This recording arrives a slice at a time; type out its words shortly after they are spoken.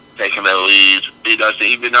taking the lead. He does the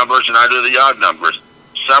even numbers and I do the odd numbers.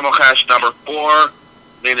 Simulcast number 4,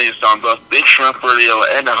 meaning it's on both Big Shrimp Radio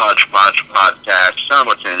and the Hodgepodge Podcast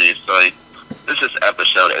simultaneously. This is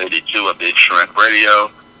episode 82 of Big Shrimp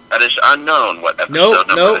Radio. That is unknown what episode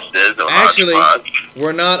number this is. Actually,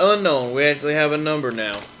 we're not unknown. We actually have a number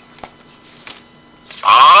now.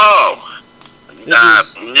 Oh!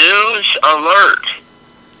 News alert.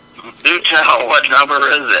 Do tell, what number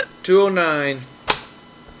is it? 209.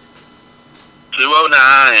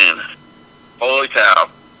 209. Holy cow.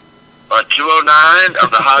 209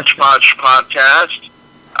 of the Hodgepodge Podcast,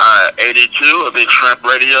 82 of Big Shrimp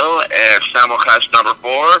Radio, and Simulcast number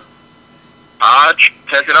 4. Hodge,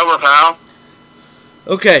 take it over, pal.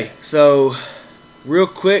 Okay, so real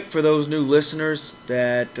quick for those new listeners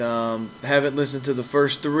that haven't listened to the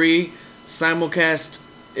first 3, Simulcast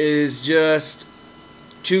is just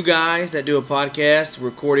 2 guys that do a podcast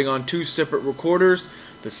recording on 2 separate recorders,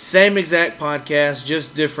 the same exact podcast,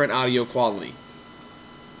 just different audio quality.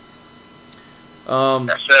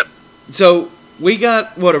 That's it. So we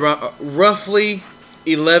got around roughly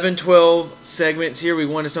 11, 12 segments here. We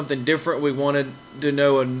wanted something different. We wanted to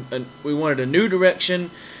know we wanted a new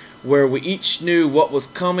direction where we each knew what was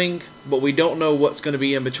coming, but we don't know what's going to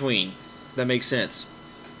be in between. That makes sense.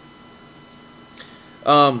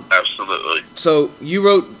 Absolutely. So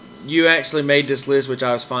you actually made this list, which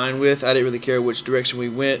I was fine with. I didn't really care which direction we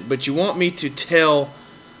went, but you want me to tell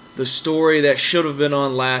the story that should have been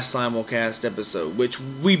on last Simulcast episode, which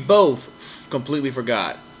we both completely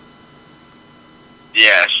forgot.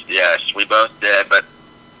 Yes, we both did, but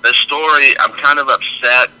the story, I'm kind of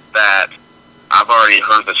upset that I've already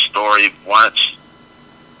heard the story once,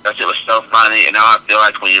 because it was so funny, and now I feel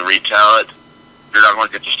like when you retell it, you're not going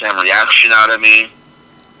to get the same reaction out of me.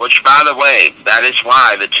 Which, by the way, that is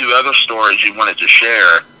why the 2 other stories you wanted to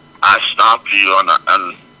share, I stopped you on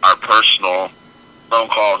our personal phone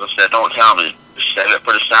calls and said, don't tell me, just save it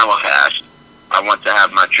for the Simulcast. I want to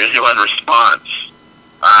have my genuine response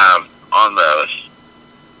on those.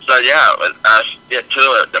 So yeah, let's get to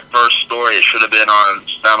it. The first story, it should have been on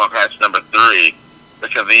Simulcast number 3, the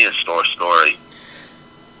convenience store story.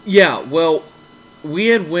 Yeah, well, we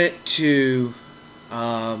had went to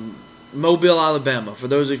Mobile, Alabama. For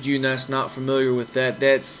those of you that's not familiar with that,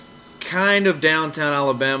 that's kind of downtown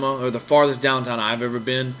Alabama, or the farthest downtown I've ever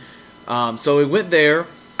been. So we went there.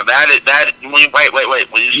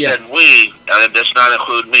 Wait. When you said we, that does not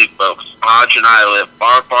include me, folks. Hodge and I live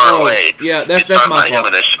far away. Yeah, that's my fault. Him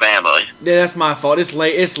and his family. Yeah, that's my fault. It's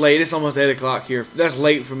late. It's almost 8 o'clock here. That's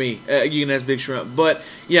late for me. You can ask Big Shrimp. But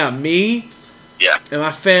yeah, me. Yeah. And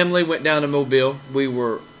my family went down to Mobile.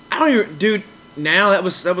 Now that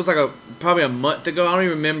was like probably a month ago. I don't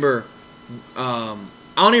even remember. I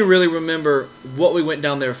don't even really remember what we went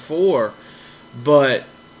down there for, but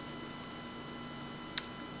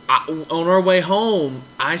on our way home,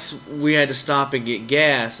 we had to stop and get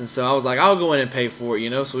gas, and so I was like, I'll go in and pay for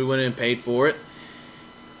it, So we went in and paid for it,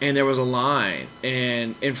 and there was a line,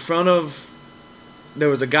 and there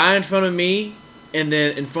was a guy in front of me, and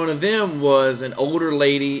then in front of them was an older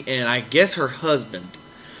lady, and I guess her husband.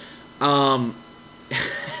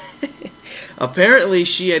 Apparently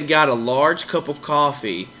she had got a large cup of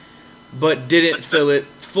coffee, but didn't fill it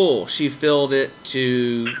full. She filled it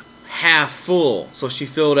to half full. So she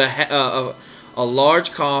filled a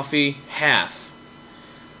large coffee half.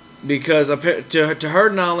 Because to her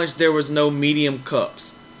knowledge, there was no medium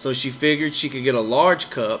cups. So she figured she could get a large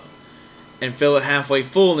cup and fill it halfway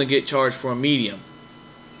full and get charged for a medium.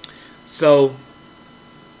 So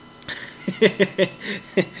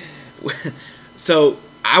So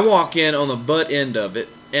I walk in on the butt end of it,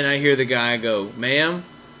 and I hear the guy go, "Ma'am,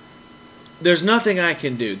 there's nothing I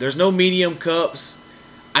can do. There's no medium cups.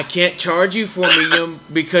 I can't charge you for a medium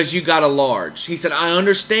because you got a large." He said, "I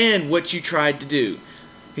understand what you tried to do."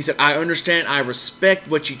 He said, "I understand. I respect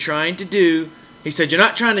what you're trying to do." He said, "You're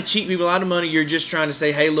not trying to cheat people out of money. You're just trying to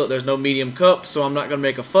say, hey, look, there's no medium cup, so I'm not going to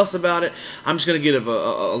make a fuss about it. I'm just going to get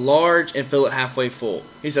a large and fill it halfway full."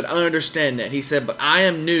 He said, "I understand that." He said, "But I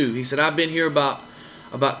am new." He said, "I've been here about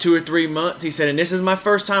 2 or 3 months." He said, "And this is my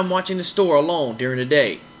first time watching the store alone during the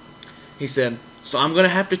day." He said, "So I'm going to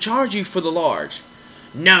have to charge you for the large."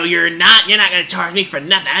 "No, you're not. You're not going to charge me for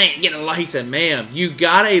nothing. I ain't getting a large." He said, "Ma'am, you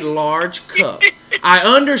got a large cup." I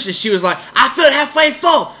understand. She was like, "I filled it halfway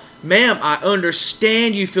full." "Ma'am, I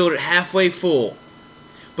understand you filled it halfway full.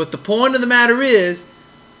 But the point of the matter is,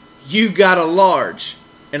 you got a large.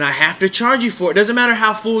 And I have to charge you for it. Doesn't matter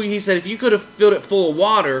how full." He said, "If you could have filled it full of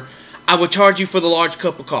water, I would charge you for the large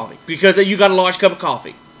cup of coffee. Because you got a large cup of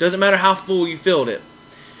coffee. Doesn't matter how full you filled it."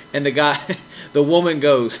 And the woman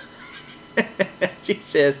goes, she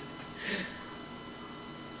says,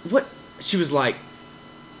 what? She was like,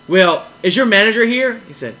 well, is your manager here?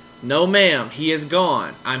 He said, no, ma'am. He is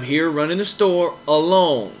gone. I'm here running the store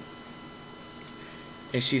alone.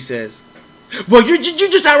 And she says, well, you're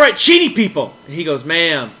just outright cheating people. And he goes,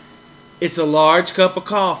 ma'am, it's a large cup of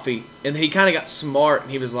coffee. And he kind of got smart,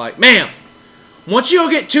 and he was like, ma'am, why don't you go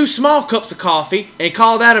get 2 small cups of coffee and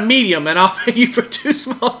call that a medium, and I'll pay you for 2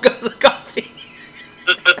 small cups of coffee.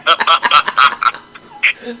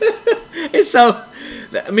 And so,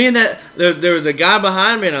 there was a guy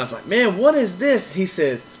behind me, and I was like, man, what is this? He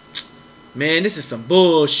says, man, this is some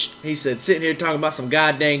bullshit. He said, sitting here talking about some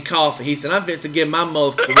goddamn coffee. He said, I'm fit to give my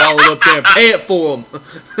motherfucking wallet up there and pay it for him.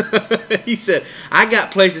 He said, I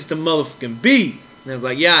got places to motherfucking be. And I was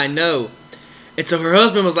like, yeah, I know. And so her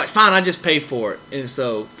husband was like, fine, I'll just pay for it. And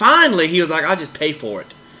so finally he was like, I'll just pay for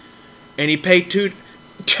it. And he paid $2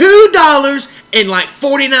 and like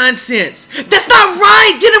 49 cents. That's not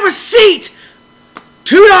right. Get a receipt.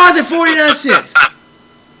 $2.49.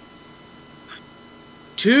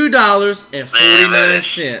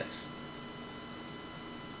 $2.49.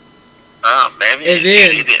 Oh, maybe and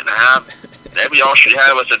then, she didn't have. Maybe all she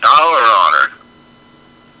had was $1 on her.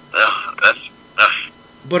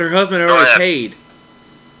 But her husband had already paid.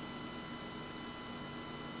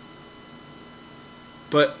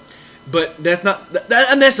 But that's not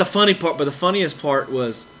and that's the funny part. But the funniest part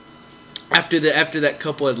was after that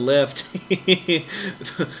couple had left,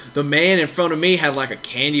 the man in front of me had like a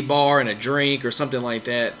candy bar and a drink or something like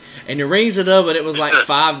that, and he rings it up and it was like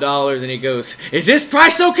 $5, and he goes, "Is this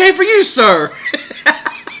price okay for you, sir?"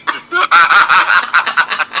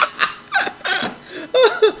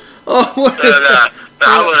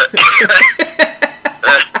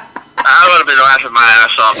 I would have been laughing my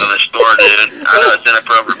ass off in the store, dude. I know it's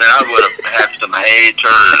inappropriate, man. I would have had some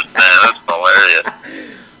haters, man. That's hilarious.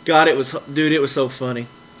 God, it was so funny.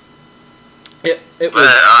 It was.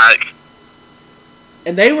 Like,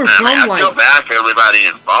 and they were from I like. I feel bad for everybody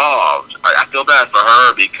involved. I feel bad for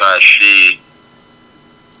her because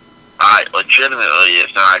legitimately,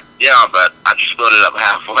 it's not. Yeah, but I just split it up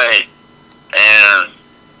halfway, and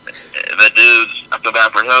the dude's. I feel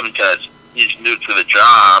bad for him because he's new to the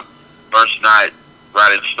job. First night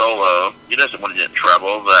riding solo. He doesn't want to get in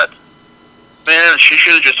trouble, but man, she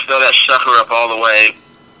should have just filled that sucker up all the way.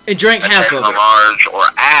 And drank half of it. Large, or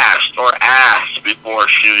asked before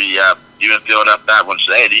she even filled up that one.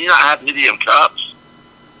 Say, hey, do you not have medium cups?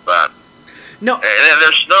 But no, and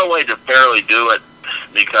there's no way to fairly do it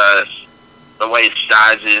because the way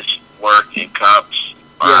sizes work in cups.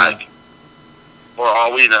 Like, for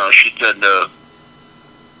all we know, she couldn't have.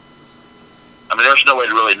 I mean, there's no way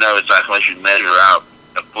to really know exactly unless you measure out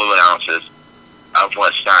the fluid ounces of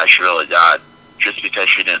what size she really got, just because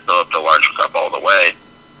she didn't fill up the large cup all the way.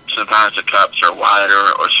 Sometimes the cups are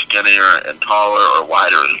wider or skinnier and taller, or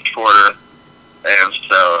wider and shorter, and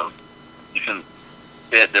so you can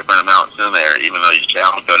fit different amounts in there, even though you say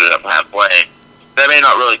I'll cut it up halfway. That may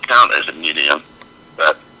not really count as a medium,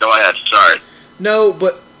 but go ahead, sorry. No,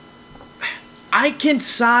 but I can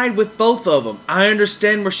side with both of them. I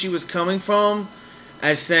understand where she was coming from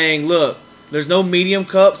as saying, look, there's no medium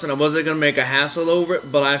cups and I wasn't going to make a hassle over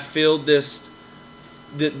it, but I filled this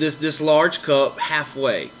large cup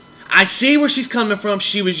halfway. I see where she's coming from.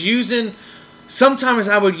 She was using, sometimes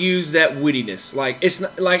I would use that wittiness. Like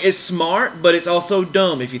it's smart, but it's also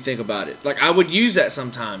dumb if you think about it. Like I would use that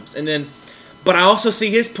sometimes. But I also see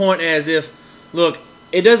his point as if, look,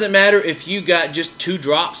 it doesn't matter if you got just 2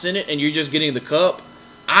 drops in it and you're just getting the cup.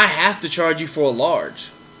 I have to charge you for a large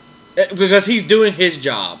because he's doing his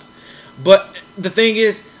job. But the thing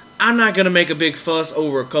is, I'm not going to make a big fuss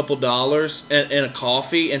over a couple dollars and a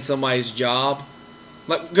coffee and somebody's job.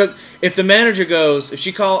 Like, because if the manager goes,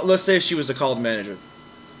 let's say if she was the called manager,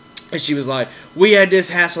 and she was like, we had this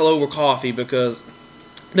hassle over coffee because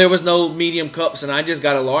there was no medium cups and I just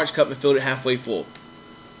got a large cup and filled it halfway full.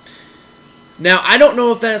 Now, I don't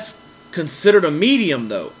know if that's considered a medium,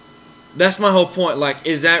 though. That's my whole point. Like,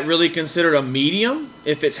 is that really considered a medium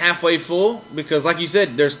if it's halfway full? Because, like you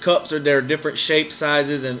said, there's cups that are different shapes,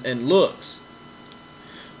 sizes, and looks.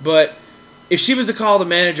 But if she was to call the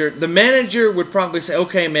manager would probably say,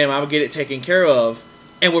 okay, ma'am, I will get it taken care of,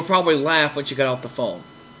 and would probably laugh when she got off the phone.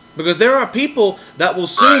 Because there are people that will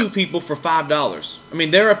sue people for $5. I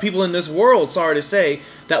mean, there are people in this world, sorry to say,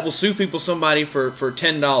 that will sue somebody for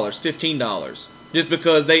 $10, $15, just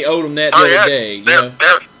because they owed them that the other day. There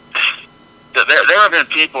have been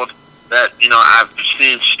people that, I've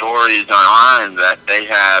seen stories online that they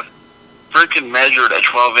have freaking measured a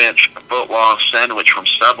 12-inch foot-long sandwich from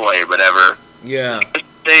Subway or whatever. Yeah.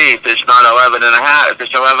 See if it's not 11 and a half. If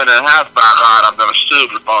it's 11 and a half, by God, I'm going to sue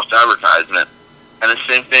for false advertisement. And the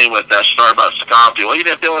same thing with Starbucks coffee. Well, you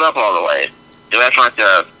didn't fill it up all the way. You have like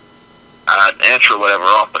an inch or whatever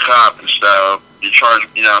off the cup, and so you charge.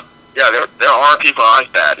 Yeah, there are people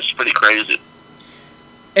like that. It's pretty crazy.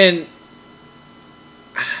 And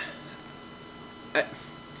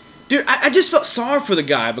dude, I just felt sorry for the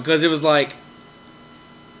guy because it was like,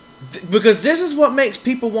 because this is what makes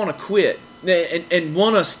people want to quit and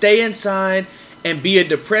want to stay inside and be a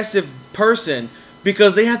depressive person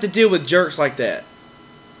because they have to deal with jerks like that.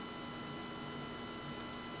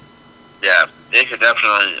 Yeah, it could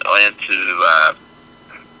definitely lead to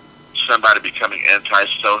somebody becoming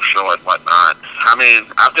antisocial and whatnot. I mean,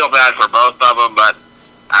 I feel bad for both of them, but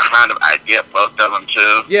I get both of them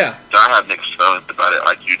too. Yeah. So I have mixed feelings about it,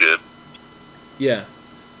 like you did. Yeah.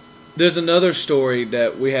 There's another story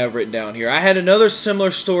that we have written down here. I had another similar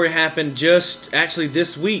story happen just actually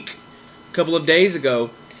this week, a couple of days ago.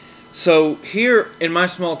 So here in my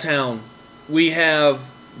small town, we have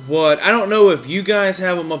what, I don't know if you guys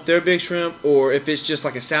have them up there, Big Shrimp, or if it's just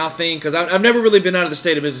like a South thing, because I've never really been out of the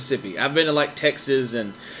state of Mississippi. I've been to like Texas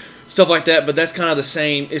and stuff like that, but that's kind of the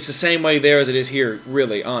same. It's the same way there as it is here,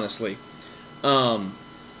 really, honestly.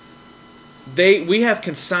 We have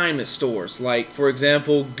consignment stores, like for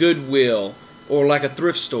example, Goodwill or like a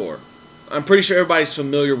thrift store. I'm pretty sure everybody's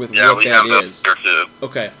familiar with what that is. Here too.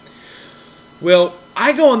 Okay. Well,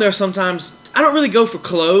 I go in there sometimes. I don't really go for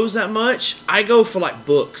clothes that much. I go for like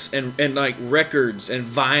books and like records and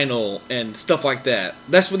vinyl and stuff like that.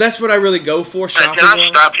 That's what I really go for. Hey, can I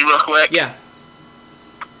stop you real quick? Yeah.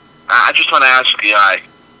 I just want to ask you,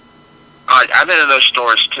 I've been in those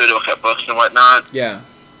stores too to look at books and whatnot. Yeah.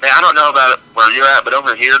 Man, I don't know about where you're at, but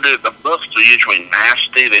over here, dude, the books are usually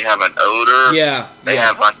nasty. They have an odor. Yeah. They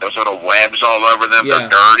have like those little webs all over them. Yeah. They're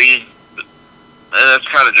dirty. And it's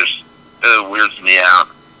kind of just weirds me out.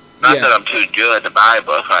 Not that I'm too good to buy a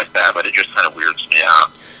book like that, but it just kind of weirds me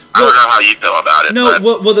out. I don't know how you feel about it. No,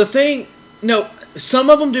 well, the thing, no,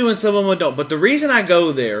 some of them do and some of them don't. But the reason I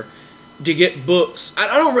go there to get books,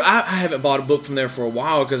 I haven't bought a book from there for a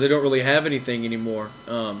while because they don't really have anything anymore.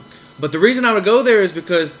 But the reason I would go there is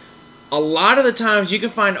because a lot of the times you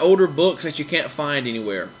can find older books that you can't find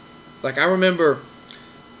anywhere. Like I remember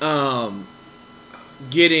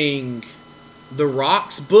getting The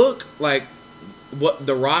Rock's book, like What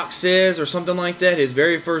The Rock Says or something like that, his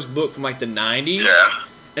very first book from like the 90s. Yeah.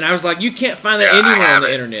 And I was like, you can't find that anywhere on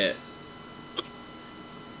the internet.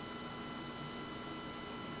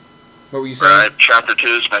 What were you saying? Chapter 2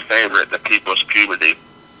 is my favorite, The People's Puberty.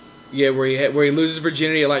 Yeah, where he loses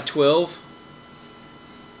virginity at like 12.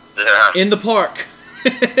 Yeah. In the park.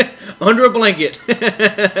 Under a blanket. You're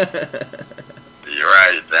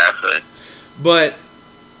right, exactly. But,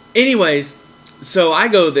 anyways, so I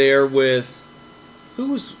go there with,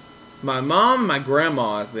 who was, my mom, my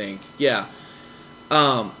grandma, I think. Yeah.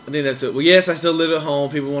 I think that's it. Well, yes, I still live at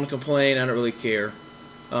home. People want to complain. I don't really care.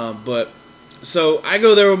 But, so I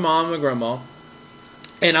go there with mom and grandma.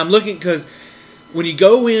 And I'm looking, because when you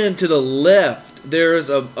go in to the left, there's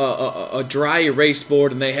a dry erase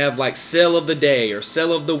board, and they have like sale of the day or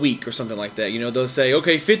sale of the week or something like that. You know, they'll say,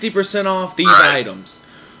 okay, 50% off these items.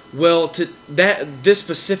 Well, this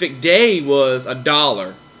specific day was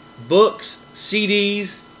 $1. Books,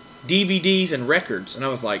 CDs, DVDs, and records. And I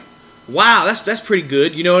was like, wow, that's pretty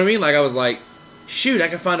good. You know what I mean? Like I was like, shoot, I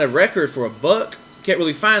can find a record for $1. Can't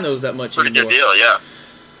really find those that much anymore. Pretty good deal, yeah.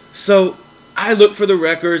 So I looked for the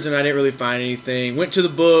records and I didn't really find anything. Went to the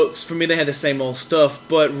books. For me, they had the same old stuff.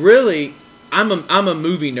 But really, I'm a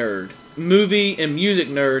movie nerd, movie and music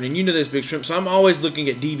nerd, and you know this, Big Shrimp. So I'm always looking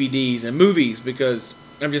at DVDs and movies because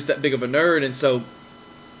I'm just that big of a nerd. And so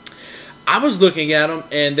I was looking at them,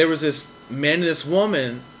 and there was this man and this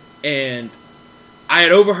woman, and I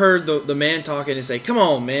had overheard the man talking and say, "Come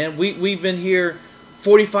on, man, we've been here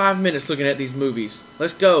 45 minutes looking at these movies.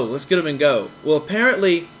 Let's go. Let's get them and go." Well,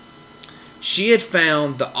 apparently, she had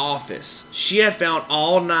found The Office. She had found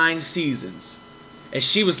all 9 seasons. And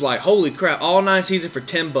she was like, holy crap, all 9 seasons for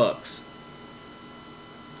 $10.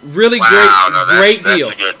 Really great deal.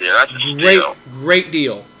 That's a good deal. That's a steal. Great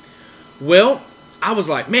deal. Well, I was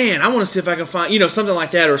like, man, I want to see if I can find, something like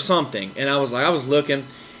that or something. And I was looking.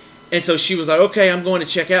 And so she was like, okay, I'm going to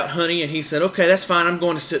check out, honey. And he said, okay, that's fine. I'm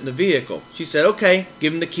going to sit in the vehicle. She said, okay,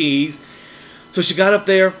 give him the keys. So she got up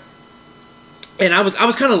there. And I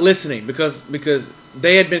was kind of listening because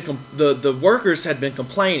they had been the workers had been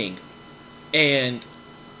complaining, and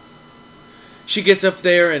she gets up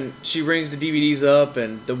there and she rings the DVDs up,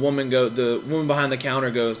 and the woman behind the counter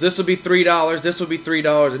goes, "This will be $3. This will be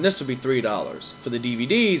 $3, and this will be $3 for the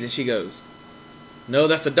DVDs." And she goes, "No,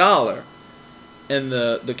 that's $1." And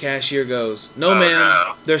the cashier goes, "No,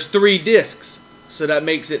 ma'am, there's 3 discs." so that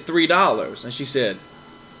makes it $3. And she said,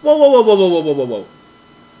 whoa, whoa, whoa, whoa, whoa, whoa, whoa, whoa, whoa.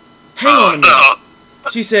 Hang on a minute.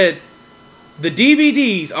 She said, the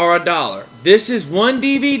DVDs are $1. This is one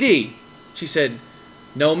DVD. She said,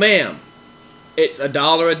 no, ma'am. It's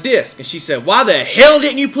 $1 a disc. And she said, why the hell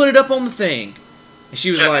didn't you put it up on the thing? And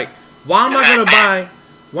she was like, why am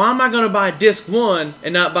I gonna buy disc 1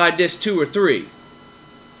 and not buy disc 2 or 3?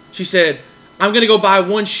 She said, I'm gonna go buy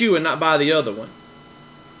one shoe and not buy the other one.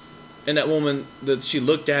 And that woman, she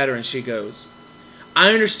looked at her and she goes,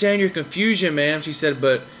 I understand your confusion, ma'am. She said,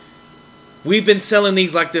 but we've been selling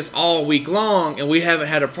these like this all week long and we haven't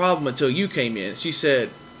had a problem until you came in. She said,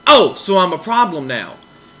 oh, so I'm a problem now.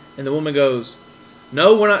 And the woman goes,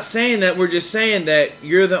 no, we're not saying that. We're just saying that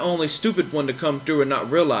you're the only stupid one to come through and not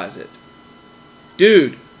realize it.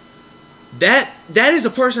 Dude, that is a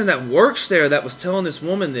person that works there that was telling this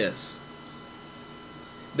woman this.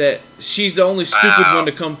 That she's the only stupid one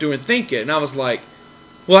to come through and think it. And I was like,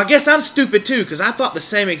 well, I guess I'm stupid too, because I thought the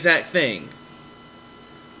same exact thing.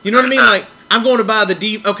 You know what I mean? Like, I'm going to buy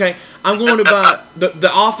I'm going to buy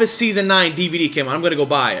the Office Season 9 DVD came out. I'm going to go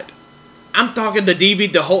buy it. I'm talking the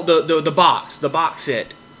DVD, the box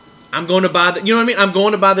set. I'm going to buy you know what I mean? I'm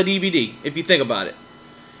going to buy the DVD, if you think about it.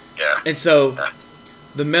 Yeah. And so,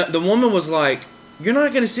 the woman was like, you're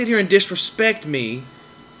not going to sit here and disrespect me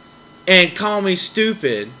and call me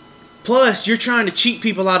stupid. Plus, you're trying to cheat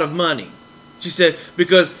people out of money. She said,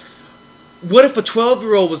 because what if a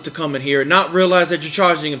 12-year-old was to come in here and not realize that you're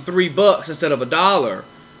charging him $3 instead of $1?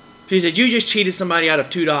 She said, you just cheated somebody out of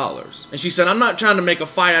 $2. And she said, I'm not trying to make a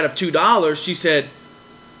fight out of $2. She said,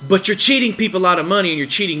 but you're cheating people out of money and you're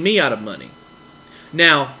cheating me out of money.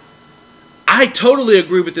 Now, I totally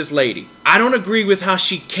agree with this lady. I don't agree with how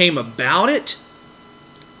she came about it,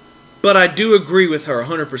 but I do agree with her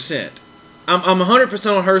 100%. I'm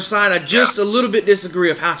 100% on her side. I just a little bit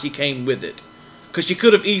disagree of how she came with it. Because she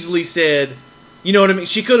could have easily said, you know what I mean?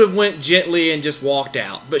 She could have went gently and just walked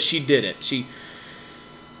out, but she didn't. She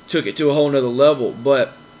took it to a whole nother level.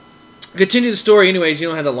 But continue the story anyways. You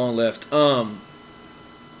don't have that long left. The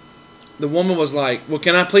woman was like, well,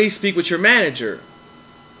 can I please speak with your manager?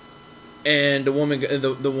 And the woman,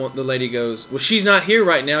 the lady goes, well, she's not here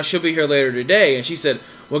right now. She'll be here later today. And she said,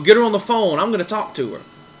 well, get her on the phone. I'm going to talk to her.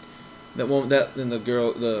 Then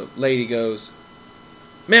the lady goes,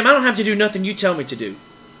 ma'am, I don't have to do nothing you tell me to do.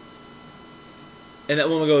 And that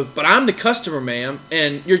woman goes, but I'm the customer, ma'am,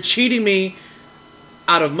 and you're cheating me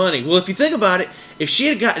out of money. Well, if you think about it, if she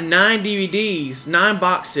had gotten 9 DVDs, 9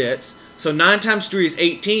 box sets, so 9 times 3 is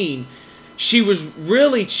 18, she was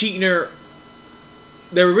really cheating her.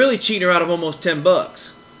 They were really cheating her out of almost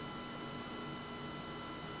 $10.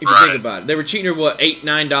 If you think about it, they were cheating her what, $8,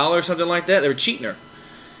 $9, something like that. They were cheating her,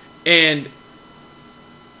 and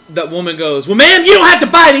that woman goes, well, ma'am, you don't have to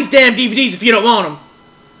buy these damn DVDs if you don't want them.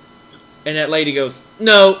 And that lady goes,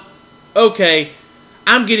 no, okay,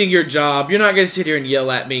 I'm getting your job. You're not going to sit here and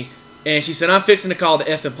yell at me. And she said, I'm fixing to call the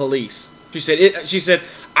effing police. She said,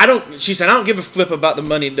 I don't give a flip about the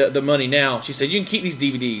money now. She said, you can keep these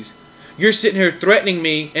DVDs. You're sitting here threatening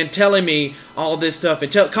me and telling me all this stuff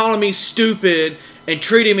and calling me stupid and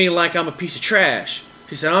treating me like I'm a piece of trash.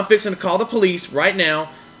 She said, I'm fixing to call the police right now,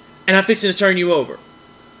 and I'm fixing to turn ne over.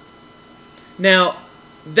 Now,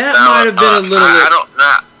 that might have been a little. I don't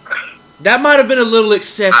know. That might have been a little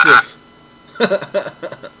excessive.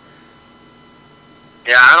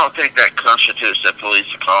 Yeah, I don't think that constitutes a police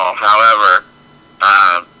call. However,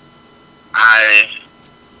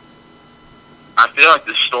 I feel like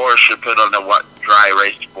the store should put on the dry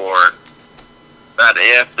erase board that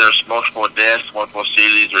if there's multiple discs, multiple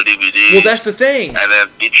CDs or DVDs. Well, that's the thing. And then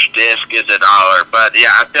each disc is $1. But yeah,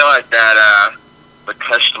 I feel like that the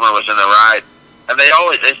customer was in the right. And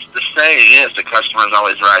it's the saying is the customer is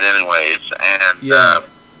always right anyways. And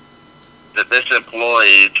that this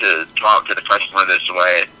employee to talk to the customer this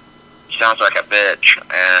way sounds like a bitch.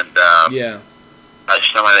 And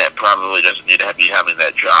somebody that probably doesn't need to be having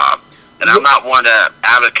that job. And I'm not one to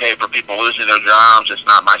advocate for people losing their jobs. It's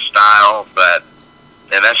not my style, but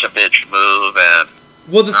that's a bitch move. And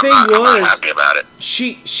well, the thing was, I'm not happy about it.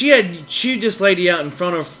 She had chewed this lady out in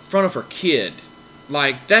front of her kid.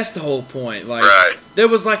 Like, that's the whole point. Like, there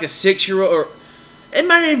was like a 6-year-old, or it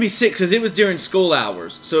might not even be 6 because it was during school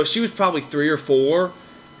hours. So she was probably 3 or 4,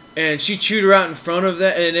 and she chewed her out in front of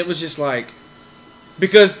that, and it was just like,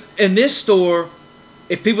 because in this store,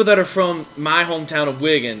 if people that are from my hometown of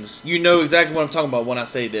Wiggins, you know exactly what I'm talking about when I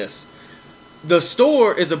say this. The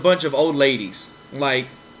store is a bunch of old ladies, like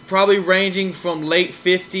probably ranging from late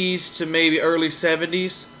 50s to maybe early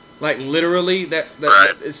 70s. Like literally,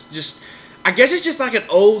 it's just, I guess it's just like an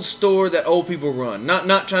old store that old people run.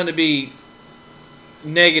 Not trying to be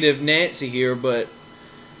negative Nancy here, but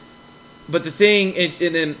the thing, and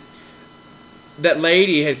then that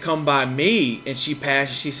lady had come by me, and she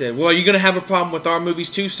passed. She said, "Well, are you going to have a problem with our movies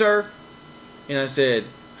too, sir?" And I said,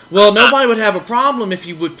 "Well, nobody would have a problem if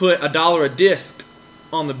you would put $1 a disc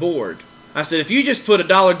on the board." I said, "If you just put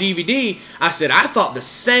 $1 DVD," I said, "I thought the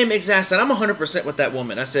same exact thing." I'm 100% with that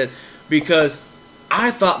woman. I said, because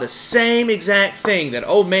I thought the same exact thing, that,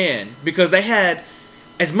 oh man, because they had,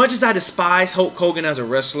 as much as I despise Hulk Hogan as a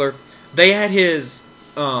wrestler, they had his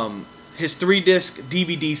 3-disc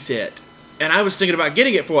DVD set. And I was thinking about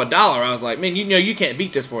getting it for $1. I was like, man, you can't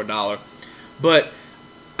beat this for $1. But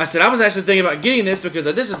I said, I was actually thinking about getting this because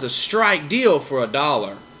this is a strike deal for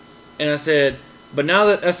 $1. And I said, but now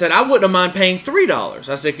that I said, I wouldn't mind paying $3.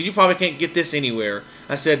 I said, because you probably can't get this anywhere.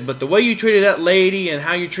 I said, but the way you treated that lady and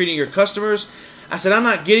how you're treating your customers, I said, I'm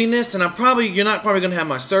not getting this, and you're not probably going to have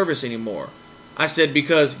my service anymore. I said,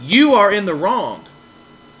 because you are in the wrong.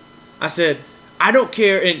 I said, I don't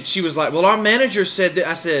care. And she was like, well, our manager said that.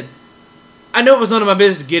 I said, I know it was none of my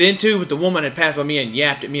business to get into, but the woman had passed by me and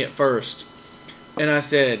yapped at me at first. And I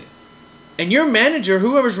said, and your manager,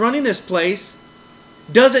 whoever's running this place,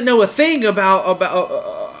 doesn't know a thing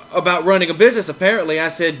about running a business, apparently. I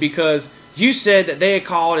said, because you said that they had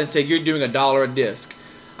called and said you're doing $1 a disc.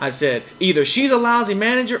 I said, either she's a lousy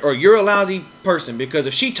manager or you're a lousy person, because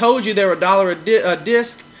if she told you they were $1 a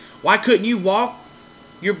disc, why couldn't you walk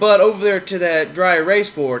your butt over there to that dry erase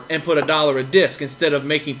board and put $1 a disc instead of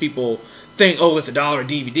making people think, oh, it's $1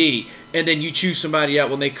 DVD, and then you choose somebody out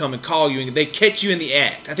when they come and call you and they catch you in the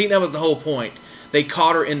act. I think that was the whole point. They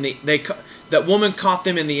caught her in that woman caught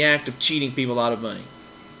them in the act of cheating people out of money.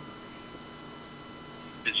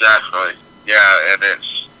 Exactly. Yeah, and it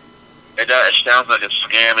sounds like a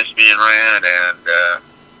scam is being ran, and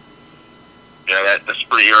that's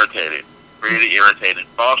pretty irritating. Pretty irritating.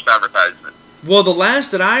 False advertisement. Well, the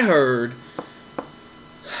last that I heard,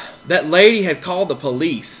 that lady had called the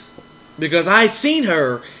police because I had seen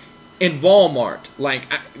her in Walmart. Like,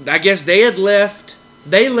 I guess they had left.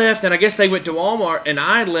 They left, and I guess they went to Walmart, and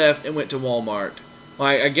I left and went to Walmart.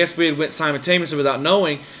 Like, I guess we had went simultaneously without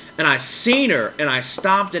knowing, and I seen her, and I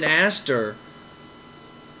stopped and asked her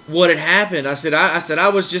what had happened. I said, I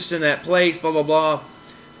was just in that place, blah, blah, blah.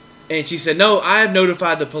 And she said, no, I have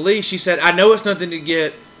notified the police. She said, I know it's nothing to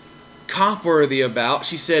get cop-worthy about.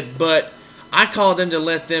 She said, but I called them to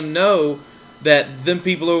let them know that them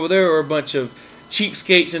people over there are a bunch of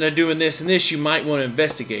cheapskates and they're doing this and this. You might want to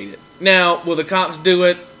investigate it. Now, will the cops do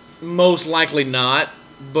it? Most likely not.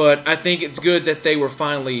 But I think it's good that they were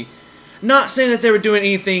finally, not saying that they were doing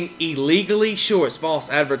anything illegally. Sure, it's false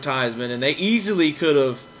advertisement, and they easily could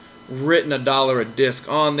have written $1 a disc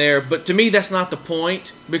on there. But to me, that's not the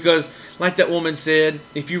point, because like that woman said,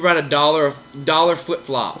 if you write $1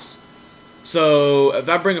 flip-flops. So if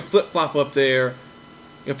I bring a flip-flop up there,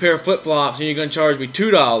 a pair of flip-flops, and you're going to charge me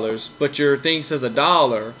 $2, but your thing says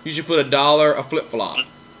 $1, you should put $1 a flip-flop.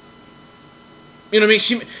 You know what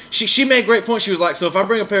I mean? She made a great point. She was like, so if I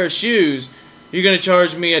bring a pair of shoes, you're going to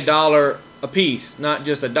charge me $1 a piece, not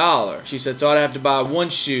just $1. She said, so I'd have to buy one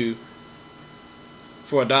shoe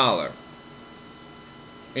for $1.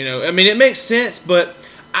 You know, I mean, it makes sense, but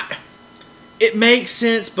I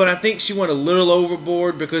think she went a little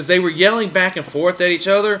overboard because they were yelling back and forth at each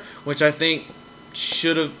other, which I think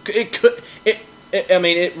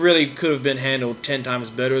it really could have been handled 10 times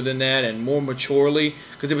better than that and more maturely,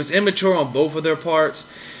 because it was immature on both of their parts.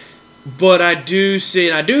 But I do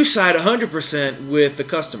side 100% with the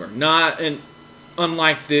customer,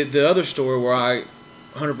 unlike the other story where I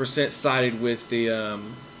 100% sided with the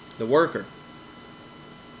worker.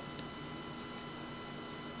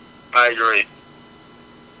 I agree.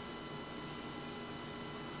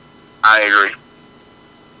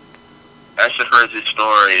 That's a crazy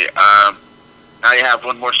story. Now you have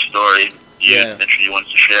one more story you mentioned you wanted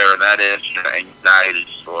to share, and that is your anxiety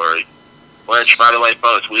story. Which, by the way,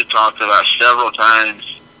 folks, we've talked about several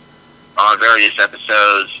times on various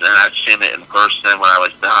episodes, and I've seen it in person when I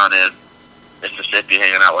was down in Mississippi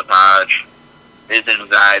hanging out with Hodge. His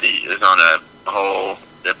anxiety is on a whole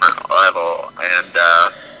different level, and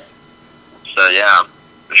so yeah,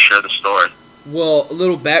 just share the story. Well, a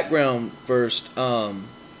little background first. I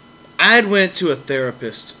had went to a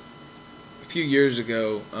therapist a few years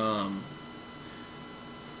ago.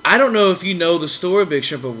 I don't know if you know the story, Big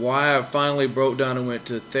Shrimp, of why I finally broke down and went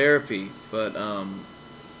to therapy, but I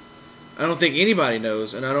don't think anybody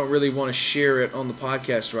knows, and I don't really want to share it on the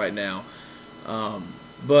podcast right now.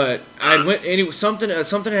 But I went anyway. Something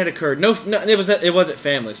had occurred. It wasn't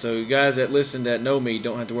family. So you guys that listen that know me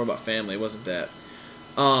don't have to worry about family. It wasn't that.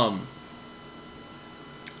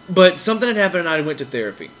 But something had happened and I went to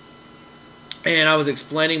therapy. And I was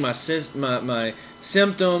explaining my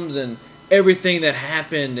symptoms and everything that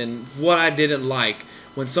happened and what I didn't like.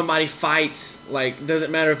 When somebody fights, like,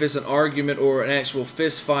 doesn't matter if it's an argument or an actual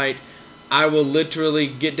fist fight, I will literally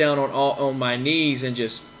get down on my knees and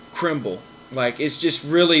just crumble. Like, it's just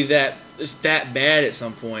really it's that bad at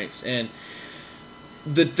some points. And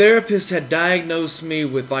the therapist had diagnosed me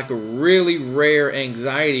with like a really rare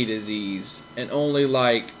anxiety disease, and only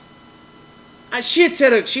like she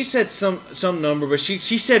said some number, but she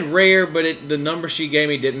said rare, but the number she gave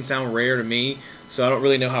me didn't sound rare to me, so I don't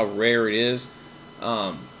really know how rare it is.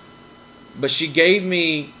 But she gave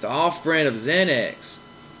me the off-brand of Xanax,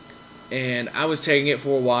 and I was taking it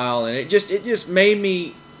for a while, and it just made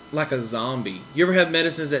me like a zombie. You ever have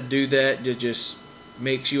medicines that do that? That just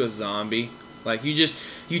makes you a zombie. Like you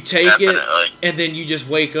take Definitely. it, and then you just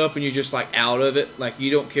wake up and you're just like out of it. Like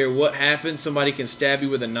you don't care what happens. Somebody can stab you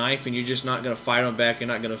with a knife, and you're just not gonna fight them back. You're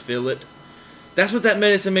not gonna feel it. That's what that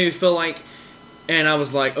medicine made me feel like. And I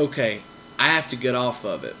was like, okay, I have to get off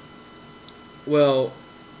of it. Well,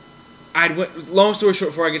 long story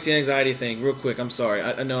short, before I get to the anxiety thing, real quick, I'm sorry.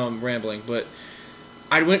 I know I'm rambling, but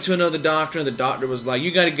I went to another doctor, and the doctor was like,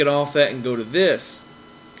 you got to get off that and go to this.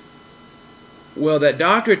 Well, that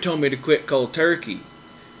doctor told me to quit cold turkey.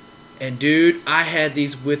 And dude, I had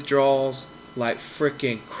these withdrawals like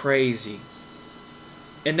freaking crazy.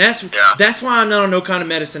 And that's why I'm not on no kind of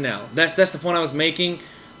medicine now. That's the point I was making.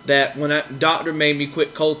 That when that doctor made me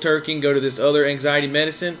quit cold turkey and go to this other anxiety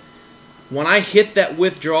medicine, when I hit that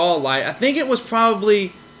withdrawal light, I think it was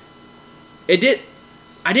probably I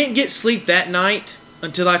didn't get sleep that night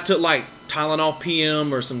until I took like Tylenol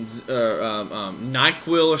PM or some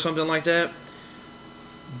NyQuil or something like that.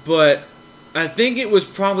 But I think it was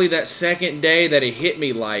probably that second day that it hit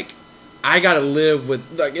me like I gotta live with,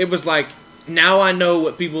 like, it was like, now I know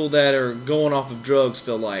what people that are going off of drugs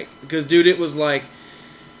feel like. Because dude, it was like,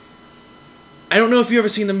 I don't know if you ever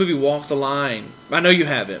seen the movie Walk the Line. I know you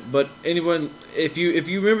haven't, but anyone, if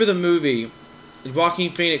you remember the movie,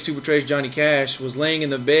 Joaquin Phoenix, who portrays Johnny Cash, was laying in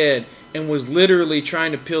the bed and was literally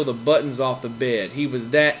trying to peel the buttons off the bed. He was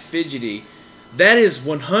that fidgety. That is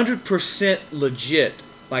 100% legit.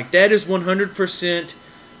 Like, that is 100%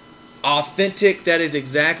 authentic. That is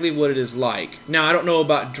exactly what it is like. Now, I don't know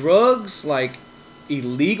about drugs, like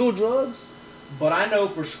illegal drugs, but I know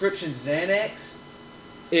prescription Xanax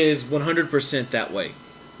is 100% that way.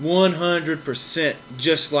 100%.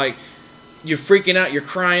 Just like, you're freaking out, you're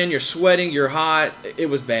crying, you're sweating, you're hot. It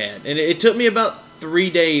was bad. And it took me about 3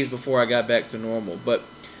 days before I got back to normal. But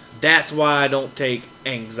that's why I don't take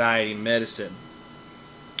anxiety medicine.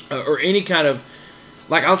 Or any kind of,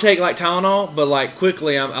 like, I'll take like Tylenol, but like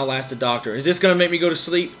quickly I'll ask the doctor, is this going to make me go to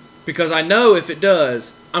sleep? Because I know if it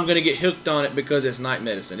does, I'm going to get hooked on it because it's night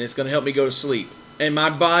medicine. It's going to help me go to sleep. And my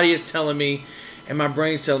body is telling me, and my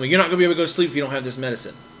brain's telling me, you're not going to be able to go to sleep if you don't have this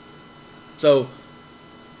medicine. So,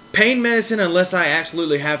 pain medicine, unless I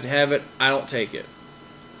absolutely have to have it, I don't take it.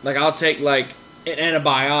 Like, I'll take like an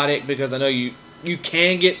antibiotic because I know you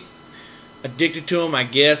can get addicted to them, I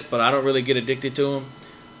guess, but I don't really get addicted to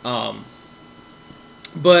them.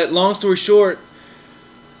 But long story short,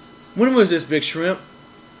 when was this, Big Shrimp?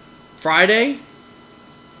 Friday?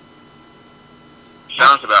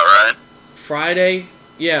 Sounds about right. Friday?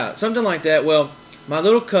 Yeah, something like that. Well, my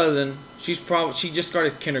little cousin, she just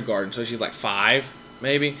started kindergarten, so she's like 5,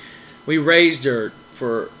 maybe. We raised her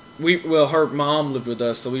her mom lived with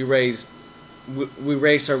us, so we raised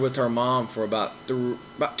her with her mom for about 2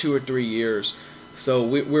 or 3 years. So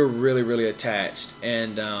we're really, really attached,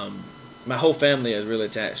 and my whole family is really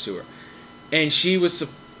attached to her. And she was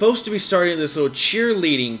supposed to be starting this little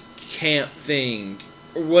cheerleading camp thing,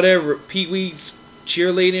 or whatever, Pee-wee's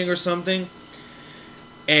cheerleading or something.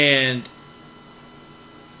 And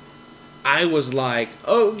I was like,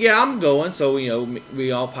 oh yeah, I'm going. So,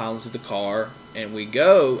 we all pile into the car and we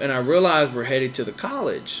go, and I realized we're headed to the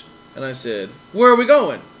college. And I said, where are we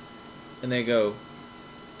going? And they go,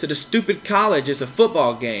 to the stupid college. It's a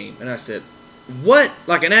football game. And I said, what?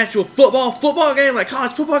 Like an actual football game? Like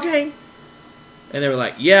college football game? And they were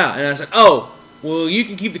like, yeah. And I said, oh, well, you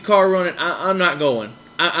can keep the car running. I'm not going.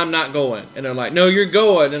 I'm not going. And they're like, no, you're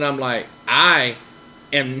going. And I'm like, I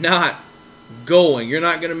am not going. You're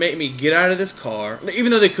not going to make me get out of this car.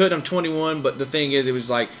 Even though they could, I'm 21. But the thing is, it was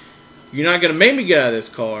like, you're not going to make me get out of this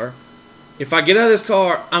car. If I get out of this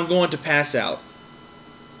car, I'm going to pass out.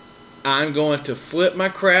 I'm going to flip my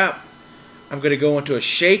crap. I'm going to go into a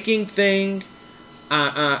shaking thing.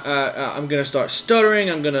 I'm going to start stuttering.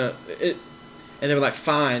 And they were like,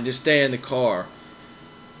 fine, just stay in the car.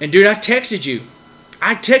 And dude, I texted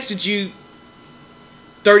you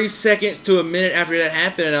 30 seconds to a minute after that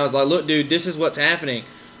happened, and I was like, look, dude, this is what's happening.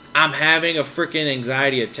 I'm having a freaking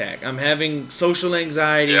anxiety attack. I'm having social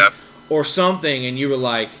anxiety or something. And you were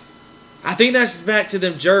like, I think that's back to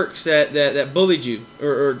them jerks that bullied you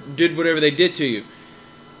or did whatever they did to you.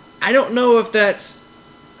 I don't know if that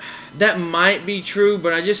might be true,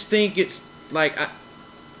 but I just think it's like,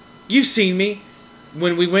 you've seen me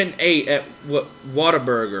when we went and ate at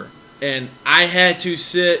Whataburger, and I had to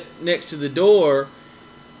sit next to the door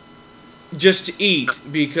just to eat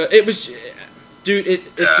because it was, dude,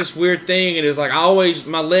 it's this weird thing, and it was like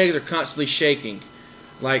my legs are constantly shaking.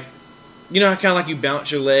 Like, you know how kind of like you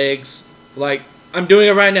bounce your legs? Like, I'm doing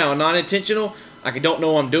it right now, non-intentional. Like, I don't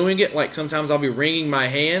know I'm doing it. Like, sometimes I'll be wringing my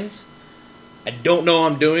hands. I don't know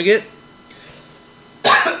I'm doing it.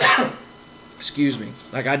 Excuse me.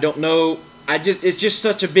 Like, I don't know. It's just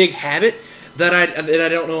such a big habit that I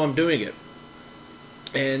don't know I'm doing it.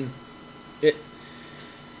 And it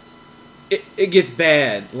gets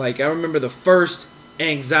bad. Like, I remember the first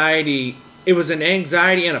anxiety. It was an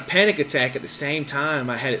anxiety and a panic attack at the same time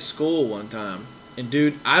I had at school one time. And,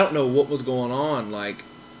 dude, I don't know what was going on. Like,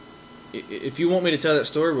 if you want me to tell that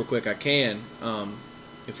story real quick, I can.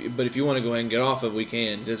 But if you want to go ahead and get off of it, we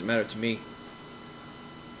can. It doesn't matter to me.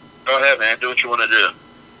 Go ahead, man. Do what you want to do.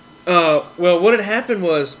 Well, what had happened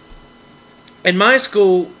was, in my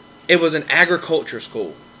school, it was an agriculture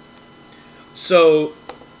school. So,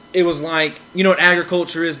 it was like, you know what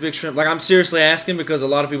agriculture is, Big Shrimp? Like, I'm seriously asking because a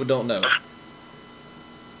lot of people don't know.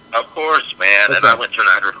 Of course, man. Okay. And I went to an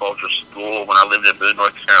agriculture school when I lived in Boone,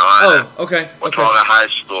 North Carolina. Oh, okay. Watauga High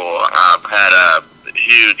School had a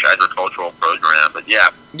huge agricultural program. But yeah.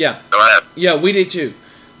 Go ahead. Yeah, we did too.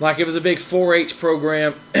 Like, it was a big 4-H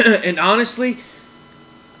program. And honestly,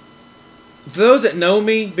 for those that know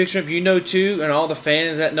me, Big Shrimp, you know too, and all the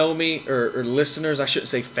fans that know me, or listeners, I shouldn't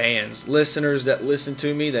say fans, listeners that listen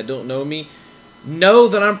to me that don't know me, know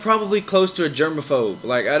that I'm probably close to a germaphobe.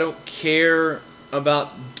 Like, I don't care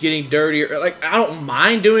about getting dirty. Like, I don't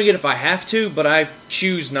mind doing it if I have to, but I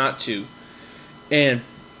choose not to.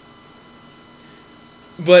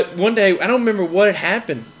 But one day, I don't remember what had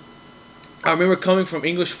happened. I remember coming from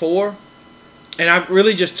English 4, and I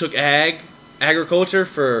really just took agriculture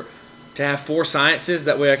to have 4 sciences.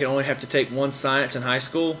 That way I could only have to take 1 science in high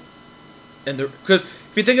school. Because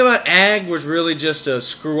if you think about ag was really just a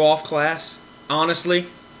screw-off class, honestly.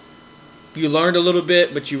 You learned a little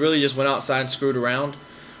bit, but you really just went outside and screwed around.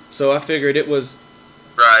 So I figured it was...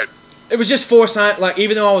 Right. It was just 4 science. Like,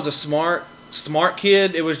 even though I was a smart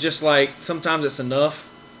kid, it was just like, sometimes it's enough.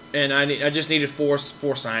 And I just needed 4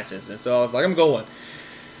 sciences. And so I was like, I'm going.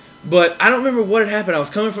 But I don't remember what had happened. I was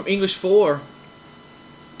coming from English 4.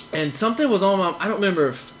 And something was on my... I don't remember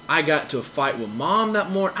if I got into a fight with Mom that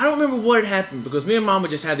morning. I don't remember what had happened. Because me and Mom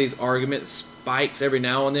would just have these arguments, spikes every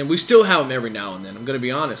now and then. We still have them every now and then. I'm going to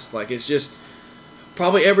be honest. Like, it's just...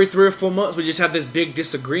 Probably every 3 or 4 months we just have this big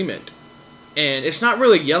disagreement. And it's not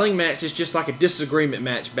really a yelling match. It's just like a disagreement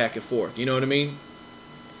match back and forth. You know what I mean?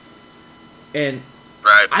 And...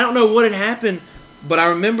 Right. I don't know what had happened, but I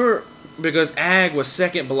remember because ag was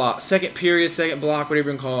second period, second block, whatever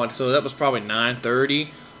you can call it. So that was probably 9:30,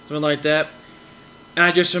 something like that. And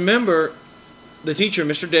I just remember the teacher,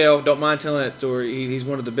 Mr. Dale, don't mind telling that story. He's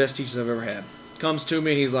one of the best teachers I've ever had. Comes to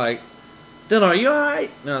me, he's like, "Dylan, are you all right?"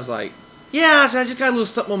 And I was like, "Yeah." I just got a little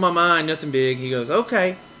something on my mind, nothing big. He goes,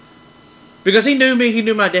 "Okay," because he knew me. He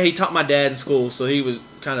knew my dad. He taught my dad in school, so he was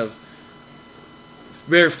kind of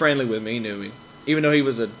very friendly with me. He knew me. Even though he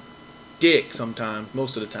was a dick sometimes,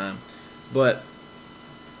 most of the time. But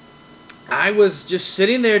I was just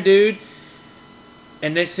sitting there, dude.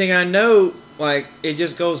 And next thing I know, like, it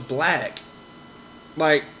just goes black.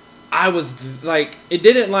 Like, I was, like, it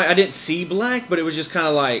didn't, like, I didn't see black, but it was just kind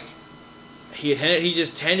of like, he had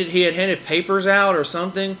handed papers out or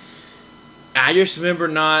something. I just remember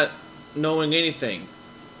not knowing anything.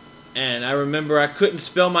 And I remember I couldn't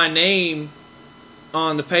spell my name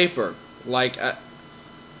on the paper. Like,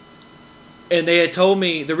 and they had told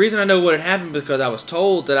me, the reason I know what had happened because I was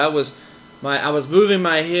told that I was moving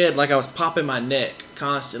my head like I was popping my neck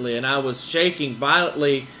constantly, and I was shaking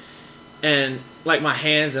violently, and like my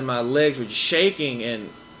hands and my legs were just shaking, and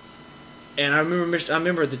I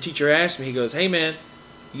remember the teacher asked me, he goes, "Hey man,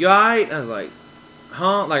 you alright?" And I was like,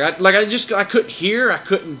 "Huh?" I couldn't hear, I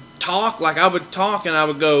couldn't talk. Like I would talk and I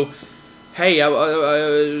would go, "Hey, I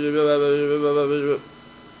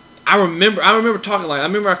remember talking like, I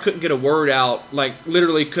remember I couldn't get a word out, like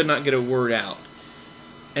literally could not get a word out."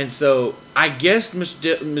 And so I guess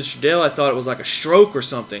Mr. Dale, I thought it was like a stroke or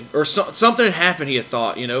something, or something had happened. He had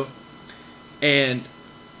thought, you know, and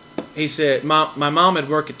he said my mom had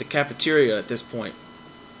worked at the cafeteria at this point,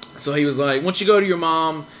 So he was like, "Why don't you go to your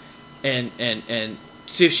mom and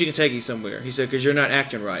see if she can take you somewhere?" He said, "Because you're not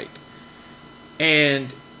acting right."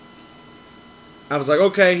 And I was like,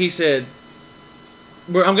 "Okay." He said,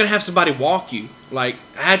 "I'm gonna have somebody walk you." Like,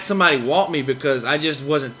 I had somebody walk me because I just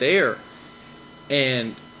wasn't there.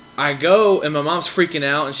 And I go, and my mom's freaking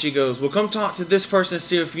out, and she goes, "Well, come talk to this person and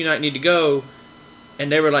see if you need to go."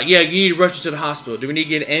 And they were like, "Yeah, you need to rush you to the hospital. Do we need to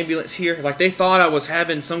get an ambulance here?" Like, they thought I was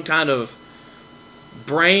having some kind of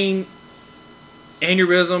brain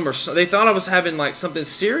aneurysm, or so. They thought I was having like something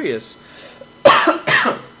serious.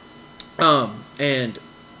 And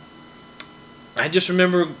I just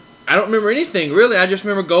remember, I don't remember anything really. I just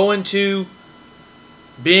remember going to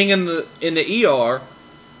being in the ER,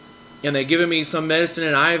 and they giving me some medicine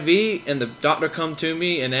and IV, and the doctor come to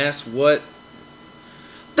me and asked what.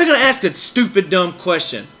 They're gonna ask a stupid dumb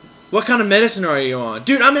question. What kind of medicine are you on?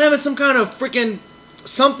 Dude, I'm having some kind of freaking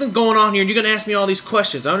something going on here, and you're gonna ask me all these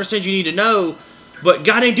questions. I understand you need to know, but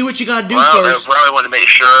gotta do what you gotta do first. They probably want to make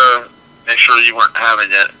sure you weren't having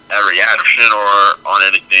a reaction or on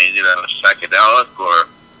anything, psychedelic or.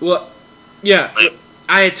 Well, yeah.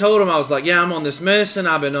 I had told him, I was like, "Yeah, I'm on this medicine.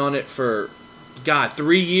 I've been on it for,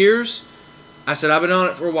 3 years." I said, "I've been on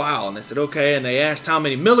it for a while." And they said, "Okay." And they asked how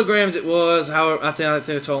many milligrams it was. I think I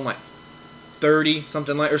told them like 30,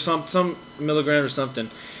 something like, or some milligrams or something.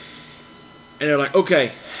 And they're like,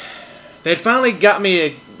 "Okay." They had finally got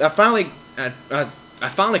me I finally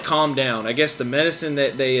calmed down. I guess the medicine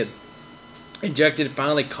that they had injected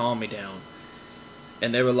finally calmed me down.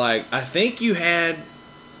 And they were like, "I think you had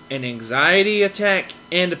an anxiety attack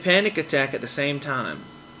and a panic attack at the same time."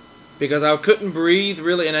 Because I couldn't breathe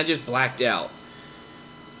really, and I just blacked out.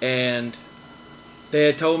 And they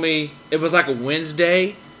had told me it was like a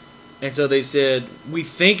Wednesday, and so they said, "We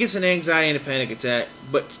think it's an anxiety and a panic attack,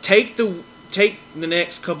 but take the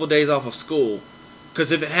next couple of days off of school,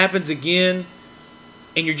 because if it happens again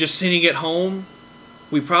and you're just sitting at home,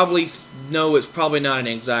 we probably know it's probably not an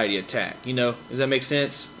anxiety attack." Does that make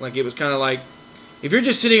sense? Like, it was kind of like, if you're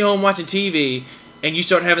just sitting home watching TV and you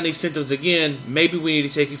start having these symptoms again, maybe we need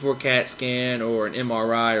to take you for a CAT scan or an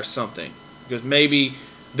MRI or something, because maybe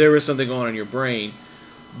there is something going on in your brain.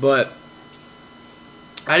 But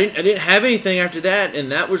I didn't have anything after that,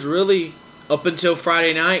 and that was really, up until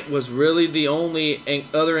Friday night, was really the only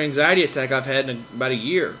other anxiety attack I've had in about a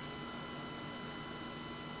year.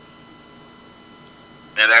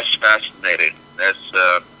 Yeah, that's fascinating.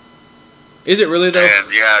 Is it really though?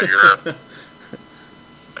 And yeah,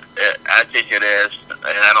 I think it is, and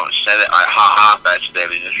I don't say that like ha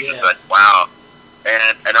fascinating. It's just like, wow.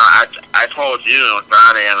 And I told you on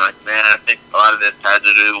Friday, I'm like, man, I think a lot of this had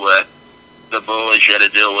to do with the bullies you had to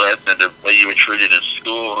deal with and the way you were treated in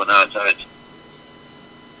school. And I was like, it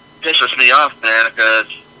pisses me off, man,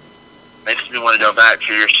 because it makes me want to go back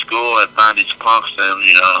to your school and find these punks and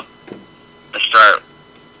and start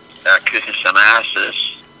kicking some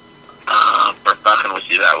asses for fucking with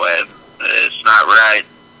you that way. It's not right.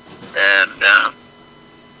 And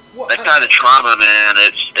that kind of trauma, man,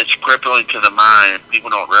 it's crippling to the mind. People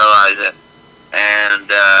don't realize it. And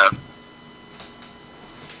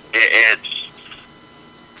it's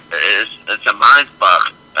a mind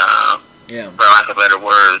fuck, for lack of better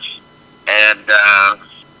words. And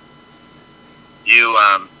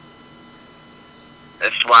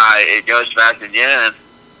that's why it goes back again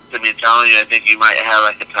to me telling you, I think you might have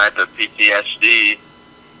like a type of PTSD,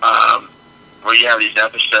 where you have these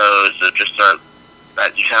episodes that just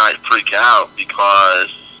that you kind of like freak out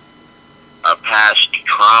because of past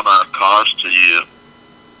trauma caused to you,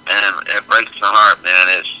 and it breaks the heart,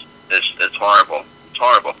 man. It's horrible. It's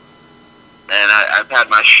horrible. And I've had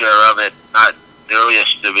my share of it, not nearly as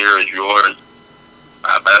severe as yours,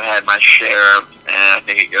 but I've had my share, and I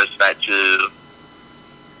think it goes back to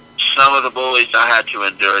some of the bullies I had to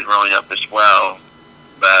endure growing up as well.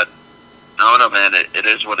 But I don't know, man. It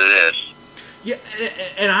is what it is. Yeah,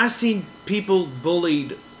 and I've seen people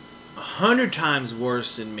bullied 100 times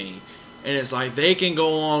worse than me, and it's like they can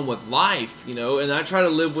go on with life, and I try to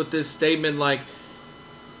live with this statement, like,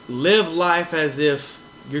 live life as if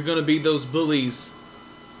you're going to be those bullies'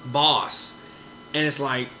 boss. And it's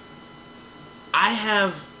like, I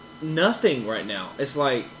have nothing right now. It's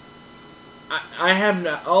like, I have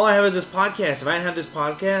all I have is this podcast. If I didn't have this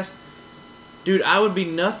podcast, dude, I would be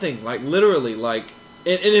nothing. Like, literally, like,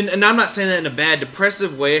 and I'm not saying that in a bad,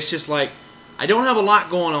 depressive way. It's just like, I don't have a lot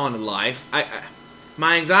going on in life.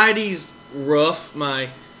 My anxiety's rough. My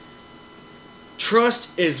trust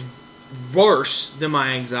is worse than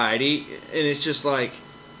my anxiety. And it's just like,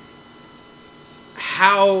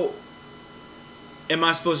 how am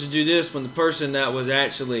I supposed to do this when the person that was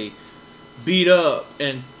actually beat up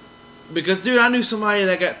and Because, dude, I knew somebody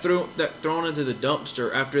that got thrown into the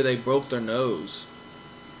dumpster after they broke their nose.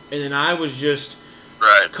 And then I was just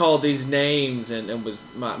called these names, and was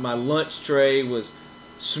my lunch tray was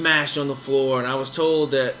smashed on the floor, and I was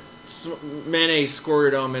told that mayonnaise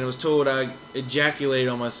squirted on me, and I was told I ejaculated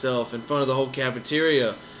on myself in front of the whole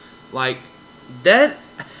cafeteria. Like, that...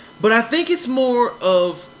 But I think it's more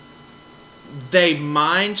of they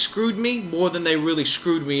mind screwed me more than they really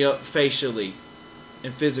screwed me up facially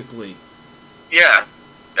and physically. Yeah,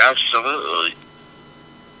 absolutely.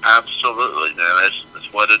 Absolutely, man.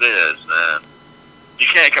 That's what it is, man. You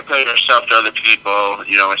can't compare yourself to other people,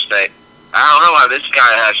 you know, and say, I don't know why this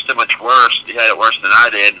guy has so much worse. He had it worse than I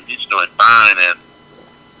did, and he's doing fine. And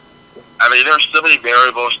I mean, there's so many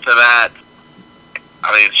variables to that.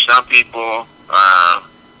 I mean, some people,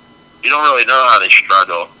 you don't really know how they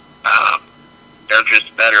struggle. They're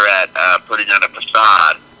just better at putting on a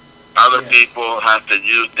facade. Other people have to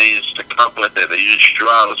use things to cope with it. They use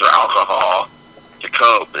drugs or alcohol to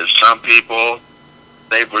cope. And some people,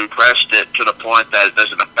 they've repressed it to the point that it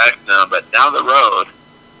doesn't affect them. But down the road,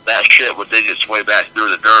 that shit will dig its way back through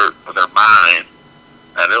the dirt of their mind,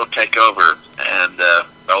 and it'll take over, and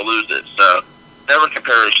they'll lose it. So never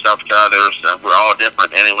compare yourself to others. We're all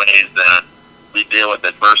different anyways, and we deal with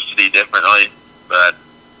adversity differently. But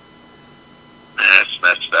it's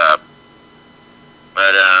messed up.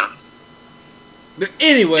 But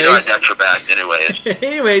anyways, you know, I got your back anyways.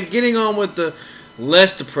 Anyways, getting on with the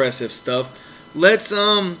less depressive stuff. Let's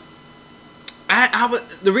the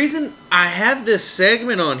reason I have this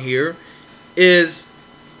segment on here is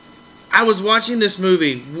I was watching this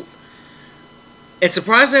movie. It's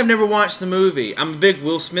surprising I've never watched the movie. I'm a big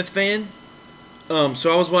Will Smith fan.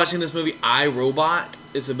 So I was watching this movie, I, Robot.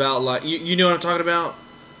 It's about, like, you know what I'm talking about?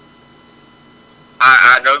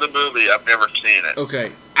 I know the movie. I've never seen it.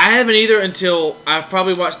 Okay. I haven't either until I've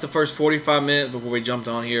probably watched the first 45 minutes before we jumped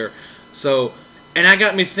on here. So, and that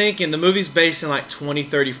got me thinking, the movie's based in like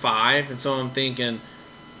 2035, and so I'm thinking,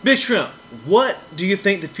 Big Shrimp, what do you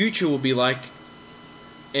think the future will be like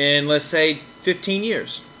in, let's say, 15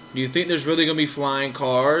 years? Do you think there's really going to be flying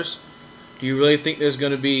cars? Do you really think there's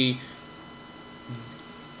going to be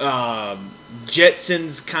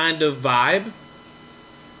Jetsons kind of vibe?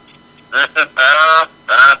 Man,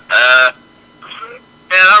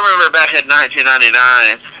 I remember back in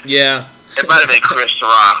 1999. Yeah. It might have been Chris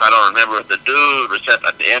Rock. I don't remember if the dude was at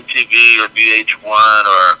the MTV or VH1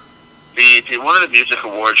 or BET, one of the music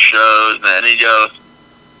awards shows, and he goes,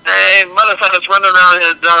 "Hey, motherfuckers running around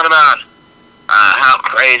here talking about how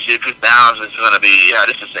crazy 2000 is going to be.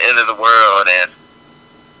 This is the end of the world." And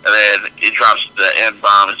then he drops the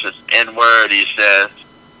N-bomb and says, N-word. He says,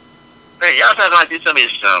 "Hey, y'all talking like this is going to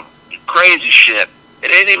be some crazy shit.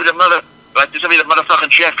 It ain't even like this is going to be the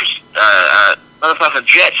motherfucking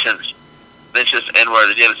Jetsons." Then it's just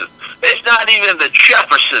N-word again. It says, "It's not even the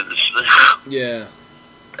Jeffersons." Yeah.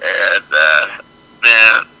 And,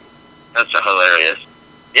 man, that's hilarious.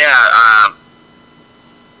 Yeah,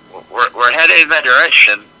 we're headed in that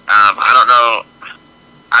direction. I don't know.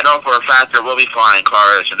 I know for a fact there will be flying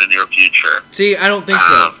cars in the near future. See, I don't think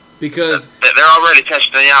so. Because they're already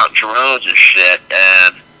testing out drones and shit.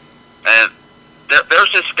 And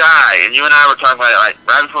there's this guy, and you and I were talking about it like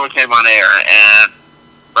right before we came on air, and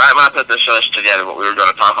right when I put this list together, what we were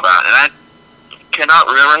going to talk about, and I cannot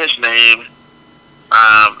remember his name.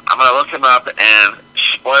 I'm going to look him up, and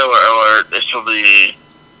spoiler alert,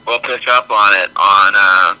 we'll pick up on it on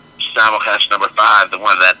Simulcast number 5, the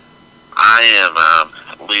one that I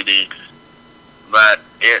am leading. But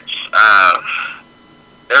it's,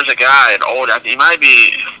 there's a guy, he might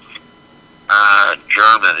be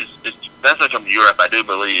German. It's definitely from Europe, I do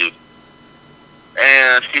believe.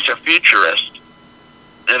 And he's a futurist.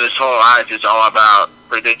 And his whole life is all about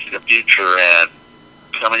predicting the future and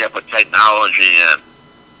coming up with technology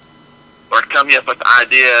or coming up with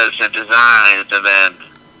ideas and designs, and then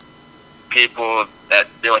people that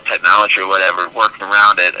deal with technology or whatever working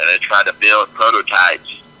around it, and they try to build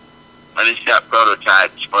prototypes. And he's got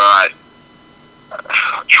prototypes for like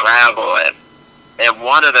travel, and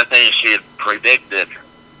one of the things he had predicted,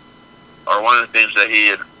 or one of the things that he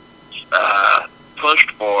had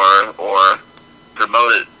pushed for or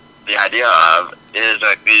promoted the idea of is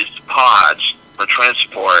like these pods for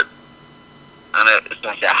transport, and it's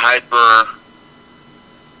like a hyper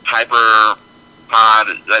pod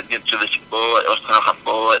that gets to this bullet. It was kind of like a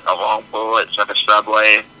bullet, a long bullet. It's like a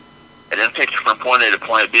subway, and then takes you from point A to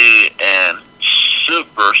point B, and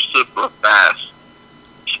super fast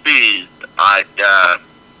speed, like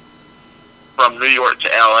from New York to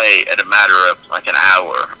LA in a matter of like an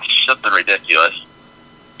hour, something ridiculous.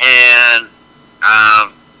 And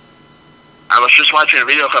just watching a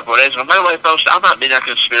video a couple of days ago. By the way, folks, I'm not being a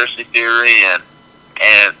conspiracy theory and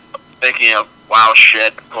thinking of wild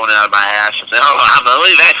shit, pulling it out of my ass and saying, oh, I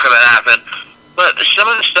believe that's going to happen. But some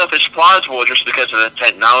of the stuff is plausible just because of the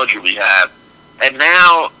technology we have. And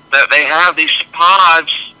now that they have these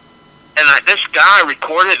pods, and this guy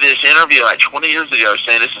recorded this interview like 20 years ago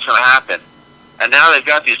saying this is going to happen. And now they've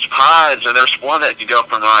got these pods, and there's one that can go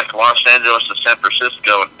from like Los Angeles to San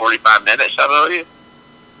Francisco in 45 minutes, I believe.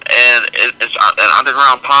 And it's an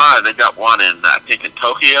underground pod. They've got one in, I think, in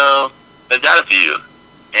Tokyo. They've got a few.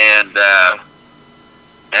 And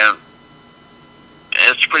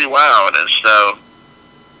it's pretty wild. And so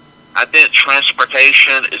I think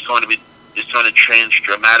transportation is going to change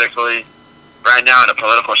dramatically. Right now in the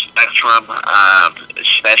political spectrum,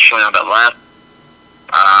 especially on the left,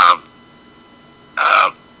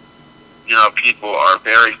 people are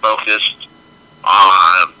very focused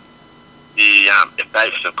on the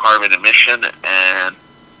effects of carbon emission and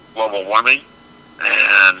global warming,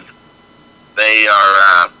 and they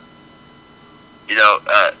are,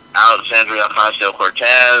 Alexandria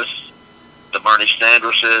Ocasio-Cortez, the Bernie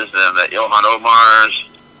Sanderses, and the Ilhan Omars,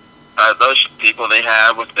 those people they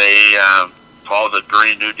have what they call the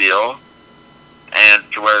Green New Deal, and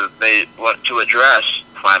to where they want to address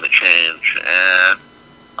climate change, and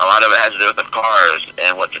a lot of it has to do with the cars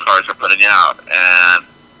and what the cars are putting out, and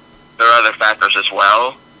there are other factors as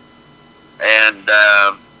well. And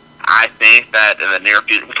I think that in the near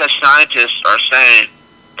future, because scientists are saying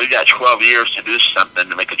we've got 12 years to do something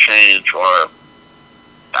to make a change, or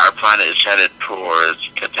our planet is headed towards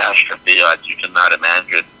catastrophe like you cannot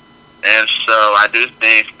imagine. And so I do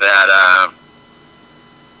think that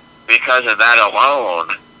because of that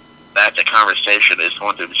alone, that the conversation is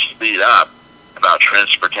going to speed up about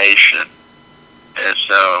transportation. And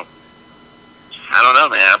so, I don't know,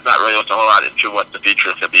 man. I'm not really looking a whole lot into what the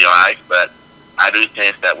future could be like, but I do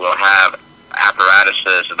think that we'll have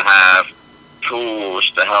apparatuses and have tools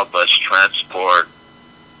to help us transport.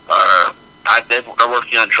 I think they're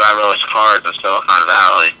working on driverless cars in Silicon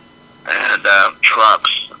Valley, and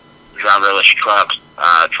trucks, driverless trucks,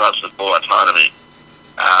 trucks with full autonomy.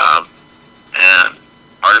 And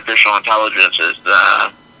artificial intelligence is,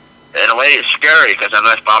 in a way, it's scary because I'm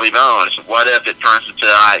like Bobby Bones. What if it turns into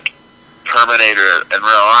like Terminator in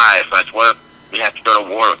real life? Like, what if we have to go to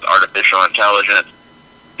war with artificial intelligence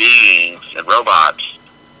beings and robots?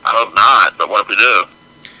 I hope not, but what if we do?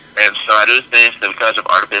 And so I do think that because of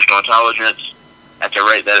artificial intelligence, at the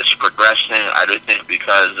rate that it's progressing, I do think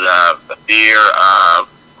because of the fear of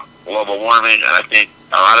global warming, and I think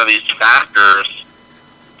a lot of these factors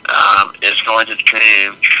is going to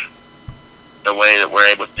change the way that we're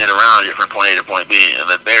able to get around here from point A to point B in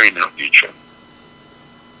the very near future.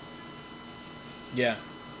 Yeah.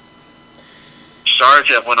 Sorry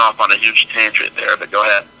if I went off on a huge tangent there, but go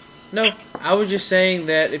ahead. No, I was just saying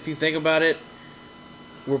that if you think about it,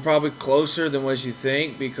 we're probably closer than what you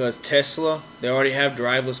think, because Tesla, they already have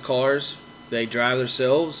driverless cars. They drive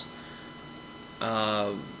themselves.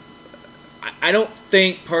 I don't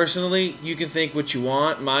think, personally, you can think what you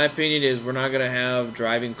want. My opinion is we're not going to have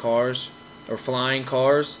driving cars or flying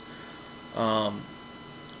cars.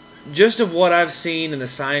 Just of what I've seen and the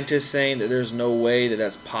scientists saying that there's no way that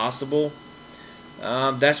that's possible.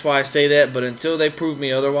 That's why I say that, but until they prove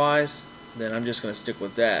me otherwise, then I'm just going to stick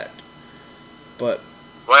with that. But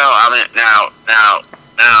well, I mean, now,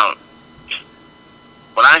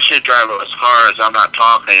 when I say driverless cars, I'm not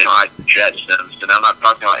talking like Jetsons, and I'm not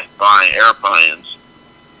talking like flying airplanes.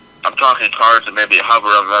 I'm talking cars that maybe hover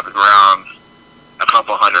above the ground a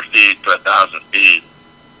couple hundred feet to 1,000 feet.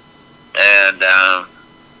 And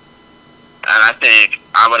I think,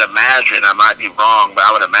 I would imagine, I might be wrong, but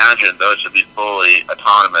I would imagine those would be fully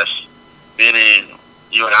autonomous, meaning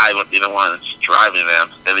you and I would be the ones driving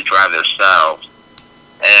them. They would drive themselves.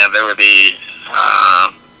 And there would be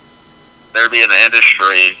in the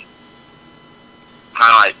industry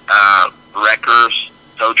kind of like wreckers,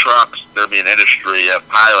 tow trucks. There would be an industry of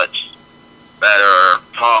pilots that are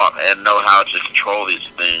taught and know how to control these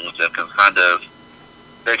things and can kind of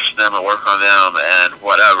fix them and work on them and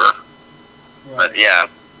whatever. Right. But yeah.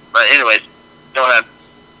 But anyways, go ahead.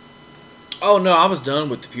 Oh no, I was done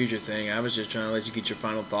with the future thing. I was just trying to let you get your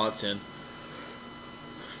final thoughts in.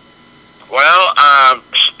 Well,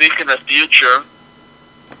 speaking of future,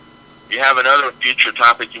 you have another future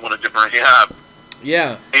topic you want to bring up.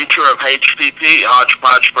 Yeah. Future of HPP,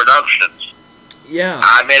 Hodgepodge Productions. Yeah.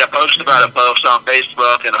 I made a post about it, folks, on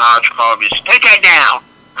Facebook, and Hodge called me, take that down.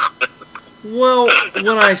 Well, when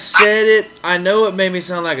I said it, I know it made me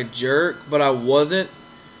sound like a jerk, but I wasn't,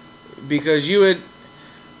 because you had...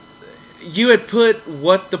 you had put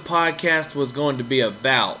what the podcast was going to be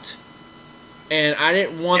about. And I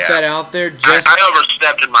didn't want that out there. I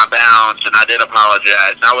overstepped in my bounds, and I did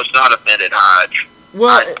apologize. I was not offended, Hodge.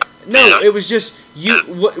 Well, it was just you.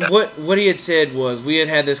 What he had said was we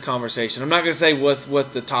had this conversation. I'm not going to say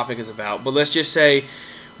what the topic is about, but let's just say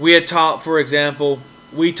we had talked. For example,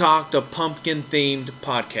 we talked a pumpkin themed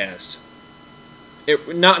podcast.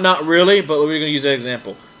 Not really, but we're going to use that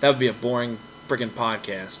example. That would be a boring freaking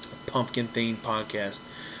podcast, a pumpkin themed podcast.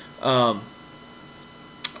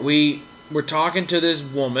 We were talking to this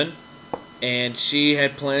woman, and she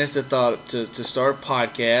had plans to start a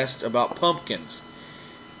podcast about pumpkins.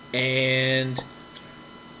 And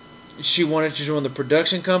she wanted to join the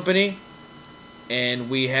production company, and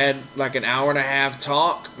we had like an hour and a half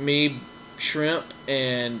talk, me, Shrimp,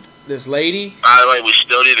 and this lady. By the way, we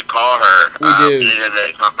still need to call her. We do. We need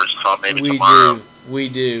a conference call maybe tomorrow. We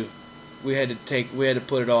do. We had to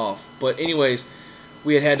put it off. But anyways,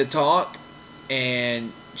 we had to talk,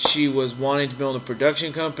 and she was wanting to be on the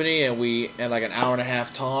production company, and we had like an hour and a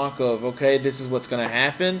half talk of, okay, this is what's going to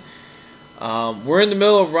happen. We're in the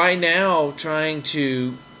middle of right now trying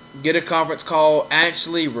to get a conference call,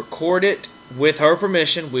 actually record it with her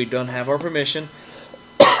permission. We don't have her permission.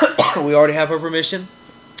 We already have her permission.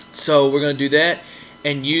 So we're going to do that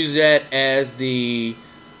and use that as the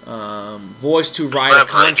voice to write leverage.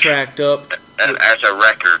 A contract up. As a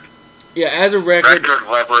record. Yeah, as a record. Record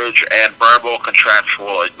leverage and verbal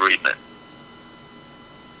contractual agreement.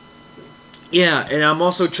 Yeah, and I'm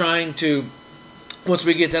also trying to, once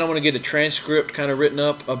we get that, I want to get a transcript kind of written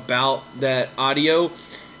up about that audio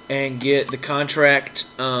and get the contract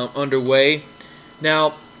underway.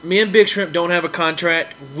 Now, me and Big Shrimp don't have a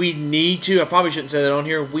contract. We need to. I probably shouldn't say that on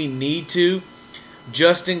here. We need to,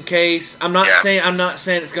 just in case. I'm not saying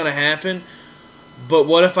it's going to happen. But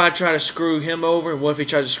what if I try to screw him over? What if he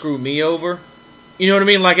tries to screw me over? You know what I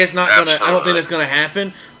mean? Like, it's not gonna. I don't think it's gonna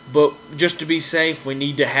happen. But just to be safe, we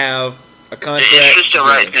need to have a contract. It's just the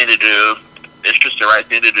right thing to do. It's just the right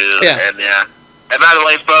thing to do. Yeah. And by the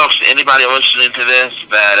way, folks, anybody listening to this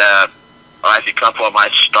that like a couple of my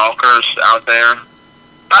stalkers out there.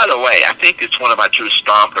 By the way, I think it's one of my two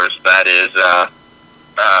stalkers that is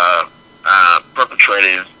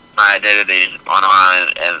perpetrating my identity online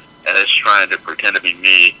and it's trying to pretend to be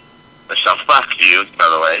me. So fuck you, by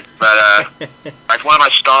the way. But like one of my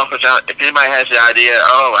stalkers, if anybody has the idea,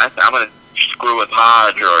 I'm going to screw with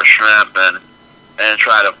Hodge or Shrimp and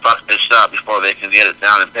try to fuck this up before they can get it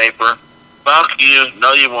down in paper, fuck you.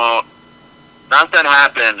 No, you won't. Nothing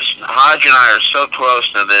happens. Hodge and I are so close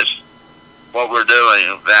to this, what we're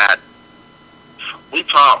doing, that we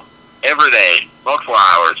talk every day, multiple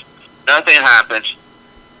hours. Nothing happens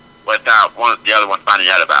without the other one finding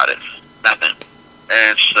out about it. Nothing.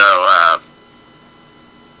 And so,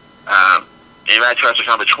 anybody tries to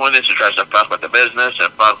come between this and tries to fuck with the business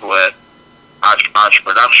and fuck with Hodge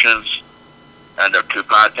Productions and their two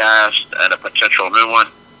podcasts and a potential new one.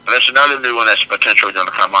 And there's another new one that's potentially going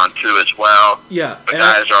to come on too as well. Yeah. The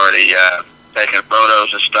guy's already taking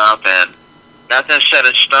photos and stuff, and nothing's set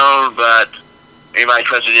in stone, but anybody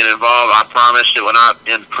tries to get involved, I promise it will not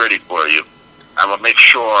end pretty for you. I will make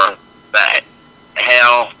sure that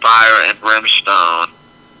hell, fire, and brimstone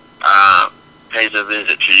pays a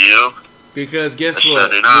visit to you. Because guess so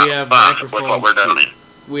what? Do not we have microphones with what we're doing.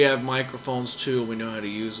 We have microphones too, and we know how to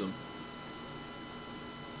use them.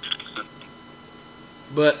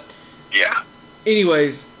 But yeah.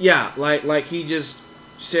 Anyways, yeah, like he just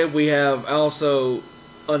said, we have also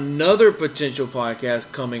another potential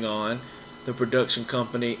podcast coming on, the production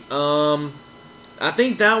company. I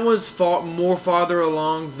think that was more farther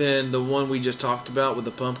along than the one we just talked about with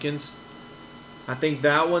the pumpkins. I think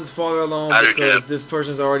that one's farther along because this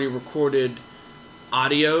person's already recorded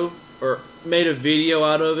audio or made a video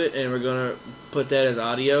out of it, and we're gonna put that as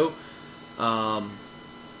audio.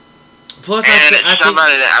 Plus, and it's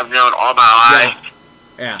somebody that I've known all my life.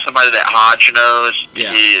 Yeah. Somebody that Hodge knows.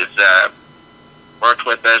 Yeah. He has worked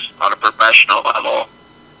with us on a professional level,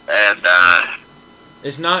 and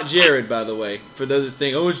it's not Jared, by the way. For those that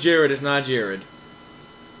think, it's Jared, it's not Jared.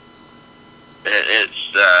 The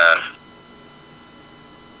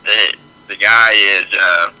guy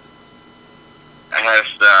has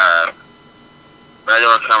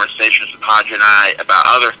regular conversations with Hodge and I about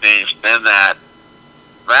other things than that.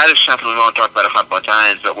 That is something we want to talk about a couple of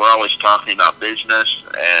times, but we're always talking about business,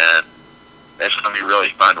 and it's going to be a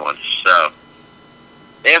really fun one. So,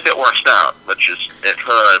 if it works out, which it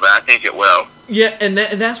could, but I think it will. Yeah, and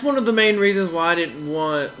that's one of the main reasons why I didn't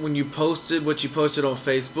want, when you posted what you posted on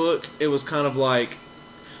Facebook, it was kind of like,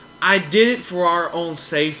 I did it for our own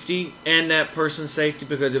safety and that person's safety,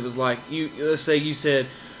 because it was like, let's say you said,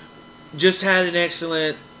 just had an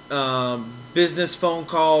excellent business phone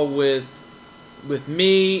call with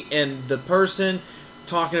me and the person,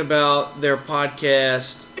 talking about their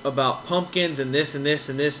podcast about pumpkins and this and this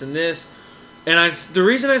and this and this. And the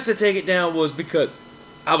reason I said take it down was because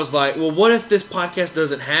I was like, well, what if this podcast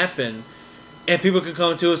doesn't happen and people can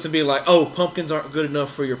come to us and be like, oh, pumpkins aren't good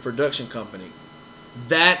enough for your production company?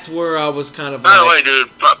 That's where I was kind of By the way, dude,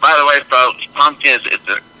 folks, pumpkins, it's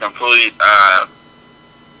a complete,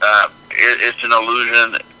 it's an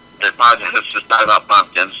illusion. That podcast is not about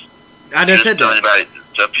pumpkins. I just said that. Anybody,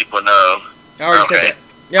 so people know. I already said that.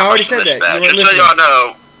 Yeah, I already said that. Just so y'all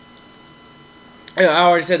know. Yeah, I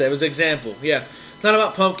already said that. It was an example. Yeah. It's not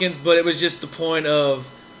about pumpkins, but it was just the point of,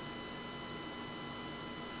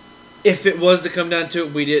 if it was to come down to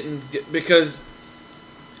it, we didn't, because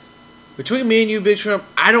between me and you, Big Shrimp,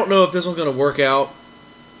 I don't know if this one's going to work out,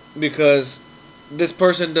 because this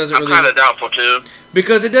person doesn't really... I'm kind of doubtful, too.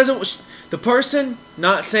 Because it doesn't... The person,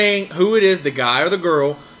 not saying who it is, the guy or the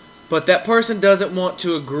girl, but that person doesn't want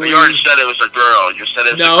to agree... You already said it was a girl. You said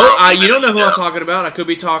it was a girl. No, you don't know who I'm talking about. I could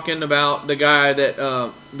be talking about the guy that,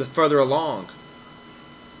 the further along.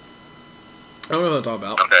 I don't know who I'm talking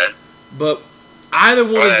about. Okay. But either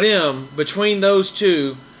one of them, between those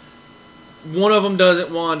two, one of them doesn't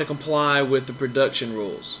want to comply with the production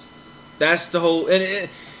rules. That's the whole...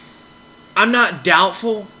 I'm not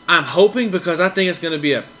doubtful. I'm hoping, because I think it's going to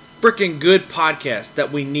be a freaking good podcast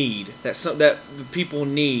that we need, that the people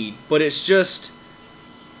need. But it's just...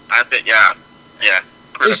 I think, yeah.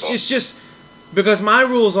 Critical. It's just... Because my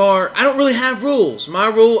rules are... I don't really have rules. My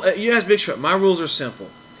rule... You ask Big Shrimp. My rules are simple.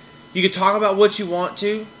 You can talk about what you want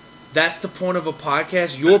to. That's the point of a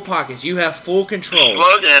podcast. Your podcast. You have full control.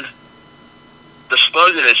 The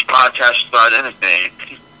slogan is podcast about anything.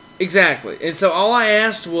 Exactly. And so all I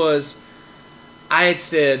asked was, I had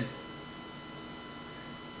said,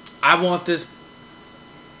 I want this.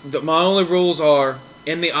 My only rules are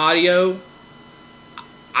in the audio,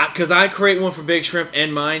 because I create one for Big Shrimp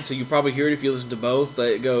and mine, so you probably hear it if you listen to both.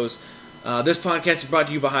 It goes, this podcast is brought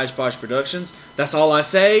to you by Hodgepodge Productions. That's all I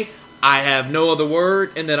say. I have no other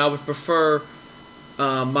word, and then I would prefer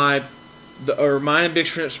mine and Big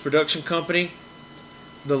Shrimp's production company,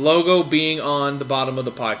 the logo being on the bottom of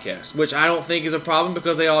the podcast, which I don't think is a problem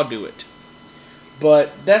because they all do it.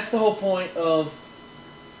 But that's the whole point of,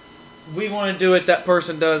 we want to do it, that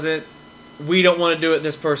person doesn't. We don't want to do it,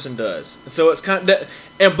 this person does. So it's kind of that.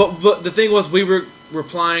 And but the thing was, we were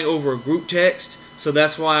replying over a group text, so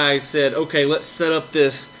that's why I said, okay, let's set up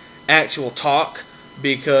this actual talk,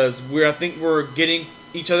 because I think we're getting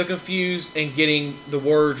each other confused and getting the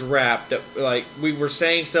words wrapped. That, like, we were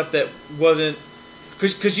saying stuff that wasn't,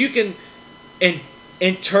 because you can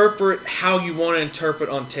interpret how you want to interpret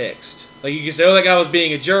on text. Like, you can say, oh, that guy was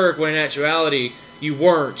being a jerk, when in actuality you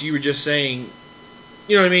weren't. You were just saying,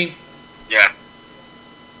 you know what I mean?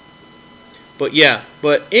 Yeah.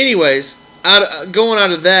 But anyways, going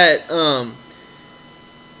out of that,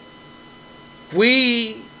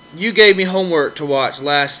 you gave me homework to watch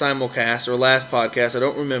last simulcast or last podcast. I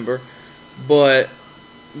don't remember, but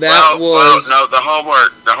that was no, the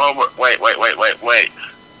homework. Wait.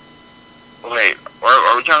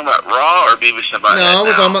 Are we talking about Raw or Beavis and Butthead? No,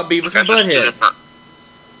 we're talking about Beavis and Butthead.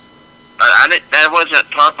 That wasn't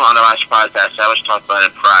talked about on the last podcast. That was talked about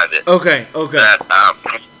in private. Okay. That,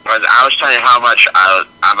 I was telling you how much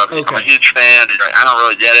I'm a huge fan. I don't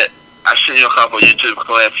really get it. I sent you a couple of YouTube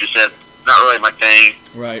clips. You said, not really my thing.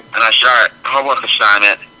 Right. And I started homework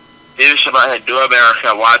assignment. Beavis and Butthead Do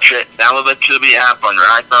America. Watch it. Download the Tubi app on your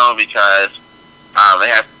iPhone, because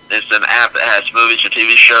it's an app that has movies and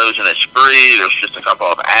TV shows, and it's free. There's just a couple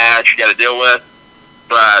of ads you got to deal with.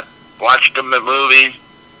 But watch the movie.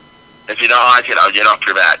 If you don't like it, I'll get off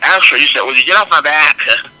your back. Actually, you said, will you get off my back?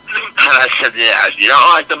 And I said, yeah. If you don't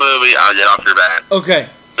like the movie, I'll get off your back. Okay.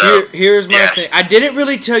 So, here's my thing. I didn't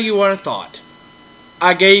really tell you what I thought.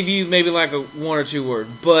 I gave you maybe like a one or two word.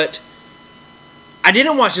 But I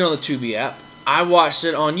didn't watch it on the Tubi app. I watched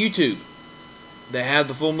it on YouTube. They have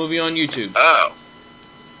the full movie on YouTube. Oh.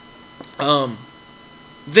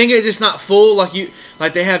 Thing is, it's not full. Like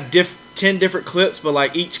they have 10 different clips, but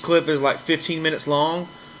like each clip is like 15 minutes long.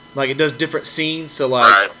 Like, it does different scenes. So,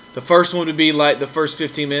 like, the first one would be, like, the first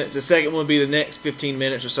 15 minutes. The second one would be the next 15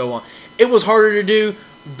 minutes or so on. It was harder to do,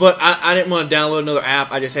 but I didn't want to download another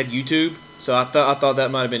app. I just had YouTube. So, I thought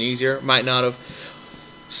that might have been easier. Might not have.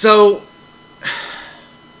 So,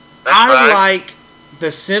 I like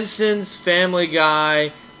The Simpsons, Family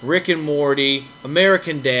Guy, Rick and Morty,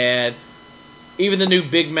 American Dad, even the new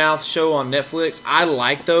Big Mouth show on Netflix. I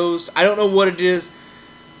like those. I don't know what it is,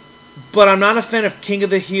 but I'm not a fan of King of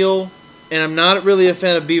the Hill, and I'm not really a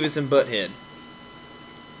fan of Beavis and Butthead.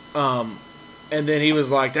 And then he was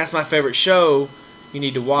like, "That's my favorite show. You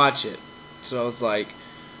need to watch it." So I was like,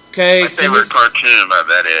 "Okay." My favorite cartoon,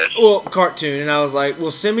 that is. Well, cartoon, and I was like,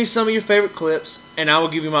 "Well, send me some of your favorite clips, and I will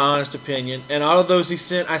give you my honest opinion." And all of those he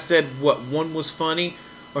sent, I said, "What, one was funny,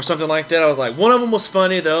 or something like that?" I was like, "One of them was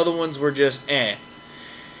funny, the other ones were just eh." And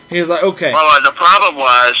he was like, "Okay." Well, the problem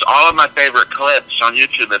was all of my favorite clips on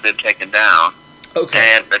YouTube have been taken down.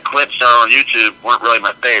 Okay. And the clips that are on YouTube weren't really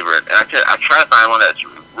my favorite. And I tried to find one that's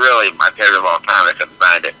really my favorite of all time. I couldn't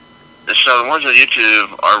find it. And so the ones on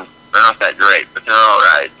YouTube they're not that great, but they're all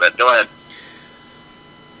right. But go ahead.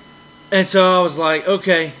 And so I was like,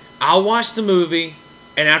 "Okay, I'll watch the movie,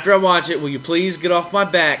 and after I watch it, will you please get off my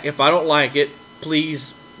back? If I don't like it,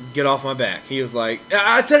 please get off my back." He was like,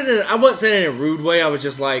 I wasn't saying it in a rude way. I was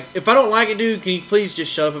just like, "If I don't like it, dude, can you please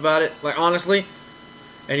just shut up about it? Like, honestly."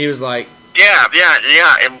 And he was like, Yeah,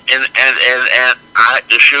 and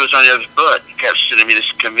the shoe was on the other foot. He kept sending me this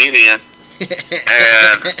comedian, and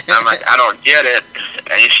I'm like, I don't get it.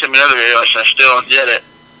 And he sent me another video, so I still don't get it.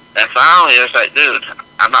 And finally, I was like, dude,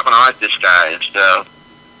 I'm not going to like this guy. And so,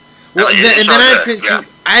 well, then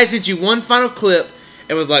I had sent you one final clip,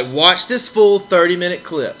 and was like, "Watch this full 30-minute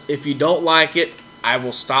clip. If you don't like it, I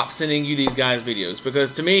will stop sending you these guys' videos,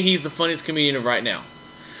 because to me, he's the funniest comedian of right now."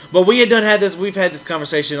 But we've had this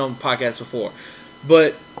conversation on podcasts before.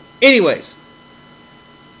 But anyways,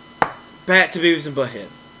 back to Beavis and Butthead.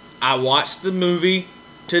 I watched the movie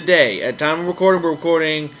today. At time of recording, we're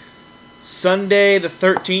recording Sunday the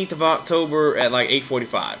 13th of October at like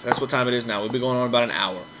 8:45. That's what time it is now. We've been going on about an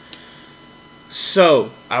hour.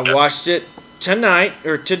 So, I watched it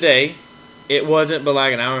today. It wasn't but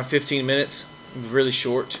like an hour and 15 minutes. It was really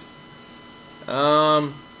short.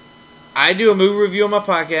 I do a movie review on my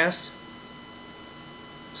podcast.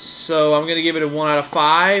 So I'm going to give it a 1 out of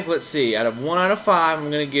 5. Let's see. Out of 1 out of 5, I'm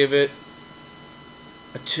going to give it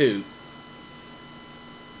a 2.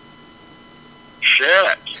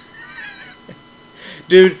 Shit.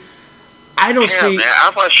 Dude, I don't see... Man,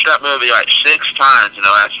 I've watched that movie like 6 times in the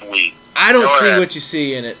last week. I don't see what you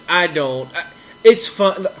see in it. I don't. It's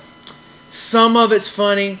fun. Some of it's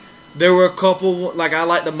funny. There were a couple, like I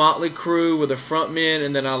liked the Motley Crue with the frontmen,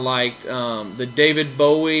 and then I liked the David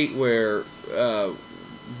Bowie where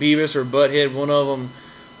Beavis or Butthead, one of them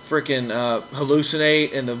freaking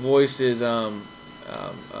hallucinate, and the voice is Rob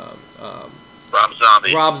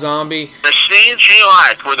Zombie. Rob Zombie. The scenes you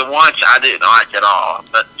liked were the ones I didn't like at all.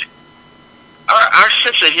 But our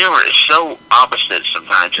sense of humor is so opposite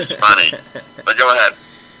sometimes. It's funny. But go ahead.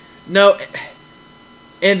 No.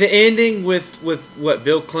 And the ending with what,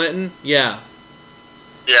 Bill Clinton? Yeah.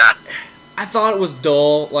 Yeah. I thought it was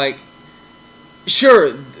dull. Like,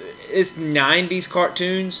 sure, it's 90s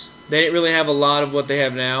cartoons. They didn't really have a lot of what they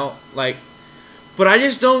have now. Like, but I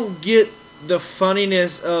just don't get the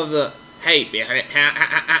funniness of the, hey,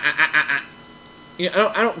 you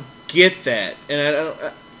know, I don't get that. And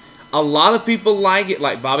a lot of people like it.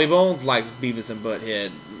 Like, Bobby Bones likes Beavis and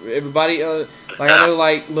Butthead. Everybody, I know,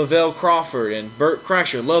 like Lavelle Crawford and Burt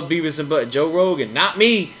Kreischer love Beavis and Butthead. Joe Rogan, not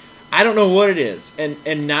me. I don't know what it is. And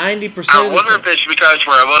 90%. I wonder if it's because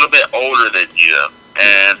we're a little bit older than you.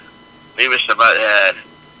 And Beavis and Butthead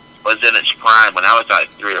was in its prime when I was like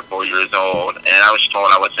 3 or 4 years old. And I was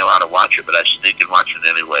told I wasn't allowed to watch it, but I sneak and watch it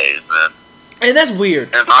anyways. And that's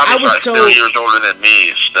weird. And Bobby's like 2 years older than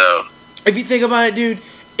me, so. If you think about it, dude,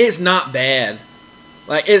 it's not bad.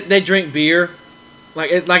 Like, they drink beer.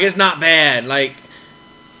 Like it's not bad. Like,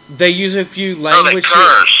 they use a few language. No, they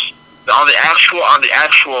curse. On the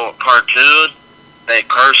actual cartoon, they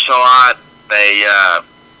curse a lot. They a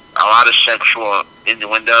lot of sexual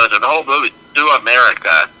innuendos, and the whole movie through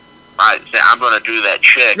America. Right? I'm going to do that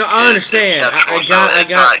chick. No, I understand. I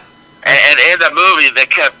got. And in the movie, they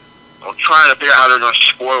kept trying to figure out how they're going to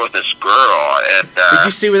score with this girl. And did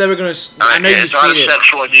you see where they were going to? I know you see it. It's a lot of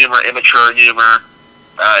sexual humor, immature humor.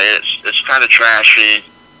 It's kind of trashy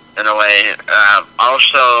in a way.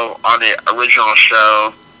 Also, on the original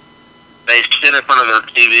show, they sit in front of their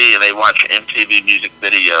TV and they watch MTV music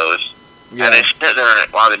videos. Yeah. And they sit there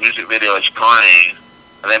while the music video is playing,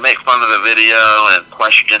 and they make fun of the video and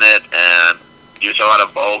question it and use a lot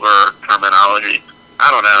of vulgar terminology.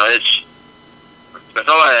 I don't know. But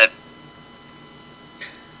go ahead.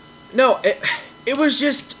 No, it was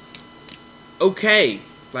just okay.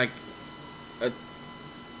 Like,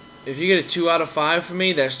 if you get a 2 out of 5 for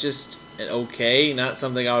me, that's just an okay, not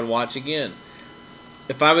something I would watch again.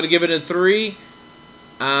 If I were to give it a 3,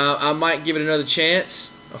 I might give it another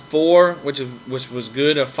chance. A 4, which was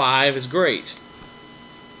good. A 5 is great.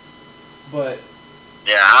 But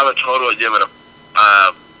yeah, I would totally give it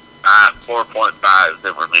a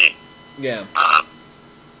 4.5 for me. yeah.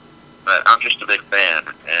 But I'm just a big fan,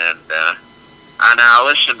 and now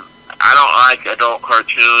listen, I don't like adult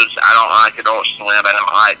cartoons. I don't like Adult Swim. I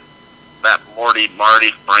don't like that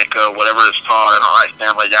Marty, Franco, whatever it's called. I don't like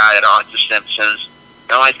Family Guy. I don't like The Simpsons.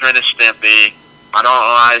 I don't like Ren and Stimpy. I don't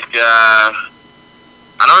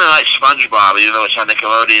like SpongeBob, even though it's on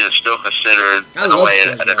Nickelodeon. It's still considered in a way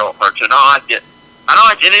an adult cartoon. I don't like it. I don't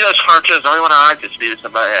like any of those cartoons. The only one I like is Beavis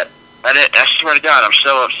and Butthead. And I swear to God, I'm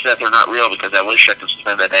so upset they're not real because I wish I could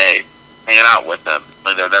spend a day hanging out with them.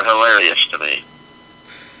 Like, they're hilarious to me.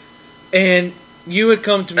 And you had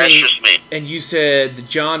come to That's me, just me, and you said the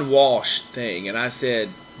John Walsh thing, and I said,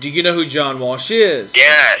 "Do you know who John Walsh is?"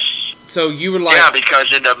 Yes. So you were like, "Yeah,"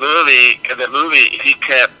 because in the movie, he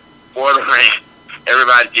kept ordering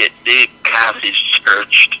everybody to get deep cavities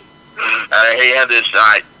searched. He had this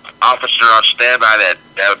officer on standby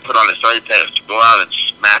that would put on his latex to go out and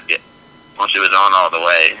smack it once it was on all the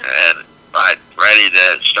way, and ready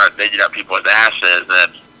to start digging up people's asses.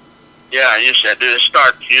 And yeah, you said, "Dude, it's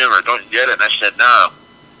dark humor. Don't you get it?" And I said, "No."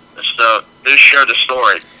 So, do share the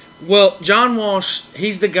story. Well, John Walsh,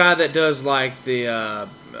 he's the guy that does like the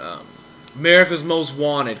America's Most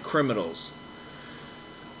Wanted criminals.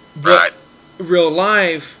 But Right. real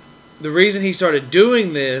life, the reason he started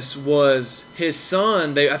doing this was his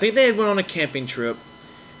son. I think they went on a camping trip,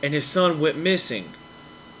 and his son went missing.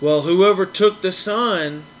 Well, whoever took the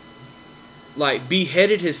son,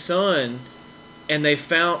 beheaded his son, and they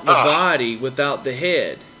found the body without the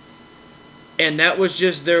head. And that was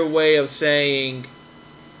just their way of saying,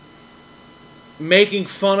 making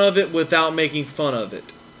fun of it without making fun of it.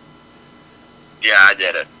 Yeah, I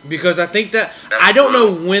did it. Because I think I don't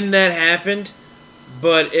know when that happened,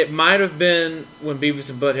 but it might have been when Beavis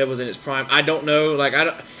and Butthead was in its prime. I don't know.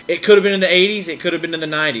 It could have been in the 80s. It could have been in the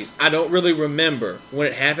 90s. I don't really remember when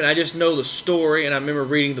it happened. I just know the story, and I remember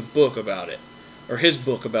reading the book about it, or his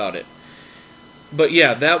book about it. But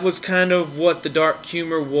yeah, that was kind of what the dark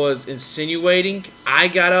humor was insinuating. I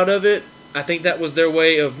got out of it. I think that was their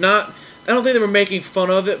way of not... I don't think they were making fun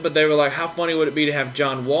of it, but they were like, how funny would it be to have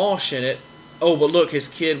John Walsh in it? Oh, but look, his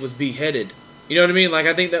kid was beheaded. You know what I mean?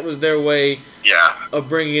 I think that was their way of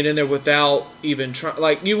bringing it in there without even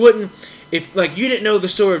trying... you wouldn't... If you didn't know the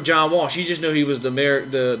story of John Walsh, you just know he was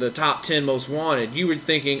the top 10 most wanted. You were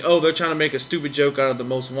thinking, oh, they're trying to make a stupid joke out of the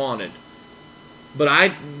most wanted.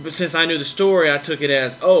 But since I knew the story, I took it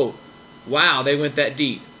as, oh, wow, they went that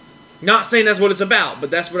deep. Not saying that's what it's about, but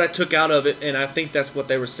that's what I took out of it, and I think that's what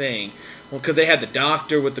they were saying. Well, because they had the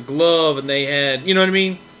doctor with the glove, and they had, you know what I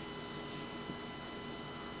mean?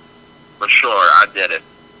 For sure, I did it.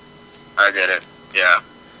 Yeah.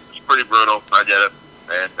 It's pretty brutal. I did it.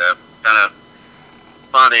 And kind of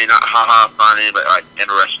funny, not ha-ha funny, but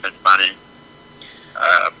interesting funny.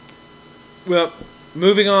 Well,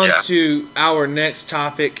 moving on to our next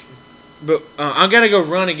topic, but I gotta go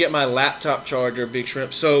run and get my laptop charger, Big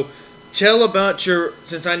Shrimp. So, tell about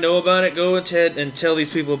since I know about it, go ahead and tell these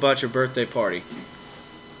people about your birthday party.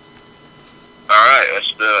 All right,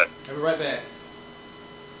 let's do it. I'll be right back.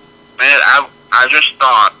 Man, I just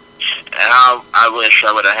thought how I wish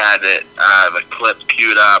I would have had it, the clip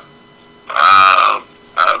queued up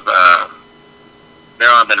of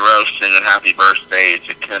Marilyn Monroe singing "Happy Birthday"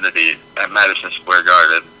 to Kennedy at Madison Square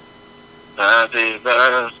Garden. Happy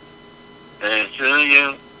birthday to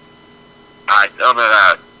you. I'm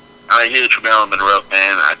a huge Marilyn Monroe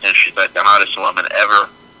fan. I think she's the hottest woman ever.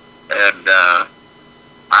 And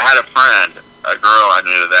I had a friend, a girl I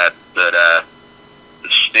knew that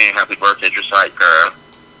sing "Happy Birthday" just like her.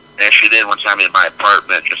 And she did one time in my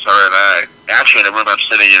apartment, just her and I. Actually, in the room I'm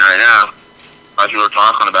sitting in right now, as we were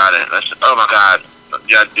talking about it. And I said, "Oh my God,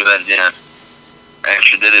 you got to do that again." And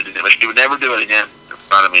she did it again, but she would never do it again in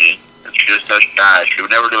front of me. And she was so shy. She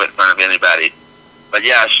would never do it in front of anybody. But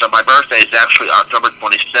yeah, so my birthday is actually October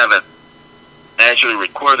 27th. As we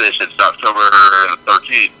record this, it's October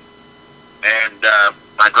 13th. And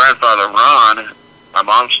my grandfather, Ron, my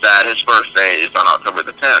mom's dad, his birthday is on October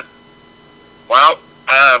the 10th. Well,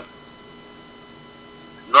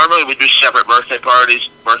 normally we do separate birthday parties,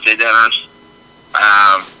 birthday dinners,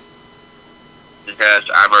 because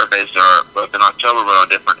our birthdays are both in October but on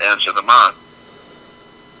different ends of the month.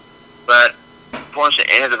 But towards the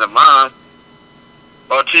end of the month,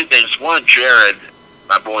 well, two things. One, Jared,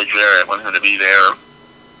 my boy Jared, wanted him to be there.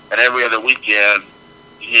 And every other weekend,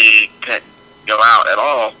 he couldn't go out at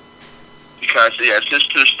all because he has his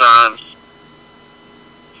two sons,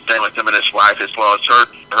 staying with him and his wife, as well as her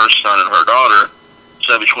son and her daughter. So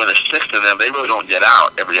so between the 6 of them, they really don't get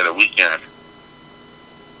out every other weekend.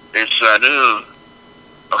 And so I knew,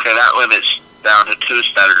 okay, that limits down to 2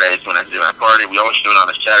 Saturdays when I do my party. We always do it on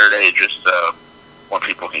a Saturday just so more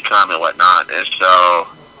people can come and whatnot. And so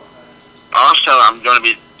also I'm going to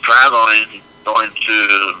be traveling, going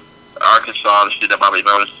to Arkansas to see the Bobby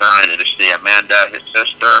Bones sign and to see Amanda, his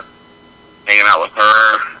sister, hanging out with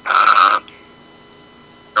her,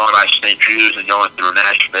 going by St. Jude's and going through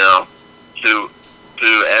Nashville to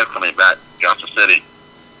and coming back to Johnson City.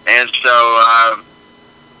 And so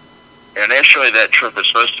initially that trip was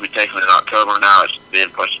supposed to be taken in October. Now it's being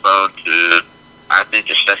postponed to, I think,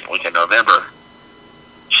 the second week in November.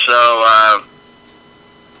 So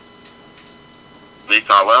we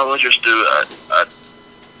thought, well, we'll just do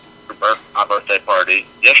my birthday party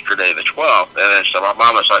yesterday, the 12th. And then so my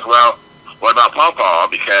mom was like, well, what about Pawpaw?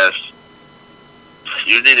 Because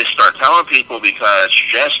you need to start telling people, because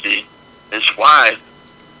Jesse, his wife,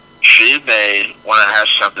 she may want to have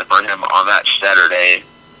something for him on that Saturday.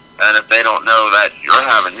 And if they don't know that you're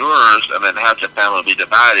having yours, and then have the family be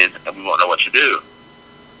divided, and we won't know what to do.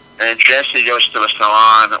 And Jessie goes to a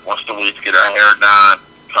salon once a week to get her hair done,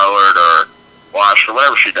 colored, or washed, or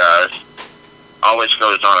whatever she does. Always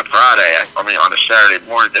goes on a Friday. I mean, on a Saturday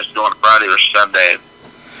morning, just go on a Friday or Sunday.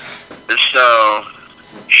 And so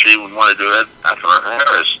she would want to do it after her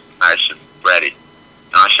hair is nice and ready.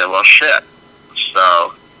 And I said, well, shit.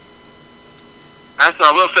 So I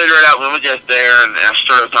thought, we'll figure it out when we get there. And I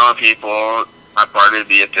started telling people my party would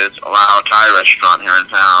be at this Allow Thai restaurant here in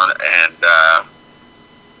town. And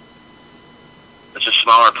it's a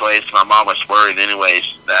smaller place. My mom was worried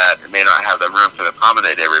anyways that it may not have the room to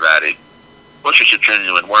accommodate everybody, which is a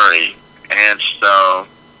genuine worry. And so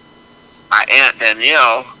my Aunt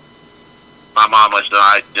Danielle, my mom was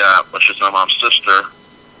like, which is my mom's sister,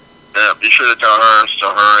 be sure to tell her,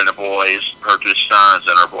 so her and the boys, her 2 sons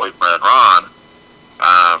and her boyfriend Ron,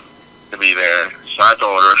 to be there. So I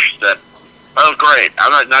told her, she said, oh great,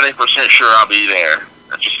 I'm not 90% sure I'll be there.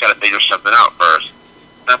 I just got to figure something out first.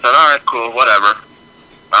 And I thought, all right, cool, whatever.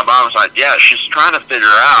 My mom was like, yeah, she's trying to figure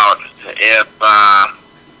out if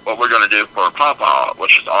what we're going to do for Pawpaw,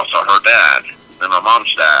 which is also her dad and my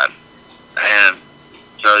mom's dad. And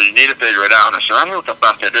so you need to figure it out. And I said, I don't know what the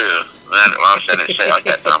fuck to do. And I didn't say like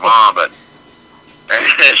that to my mom, but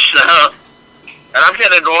and I'm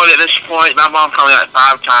getting annoyed at this point. My mom called me like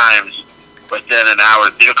 5 times within an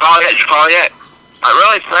hour. Did you call yet? Did you call yet? It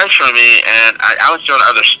really pressured me, and I was doing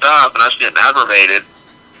other stuff, and I was getting aggravated.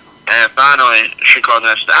 And finally, she called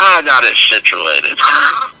me and said, I got it situated.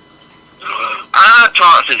 I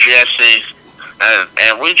talked to Jesse,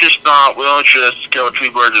 and we just thought we'll just kill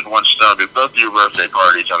 2 birds with 1 stone, do both of your birthday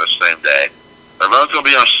parties on the same day. They're both going to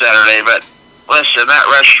be on Saturday, but listen, that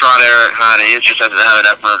restaurant, Eric, honey, it just doesn't have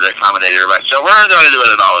enough room to accommodate everybody. So we're going to do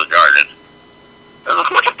it at Olive Garden. I was like,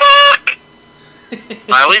 what the fuck?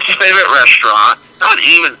 My least favorite restaurant, not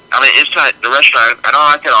even, I mean, it's not the restaurant, I don't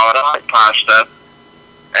like it all, I don't like pasta.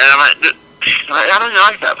 And I'm like, I don't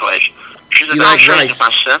like that place. She said, don't change my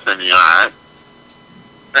something, you know.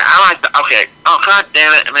 I like the, okay, oh, god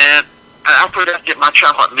damn it, man. I forgot to get my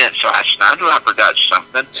chocolate mints last night. I knew I forgot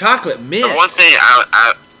something. Chocolate mints? The one thing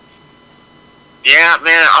yeah,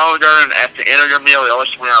 man, Olive Garden, at the end of your meal, they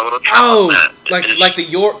always bring out a little chocolate mint. Like the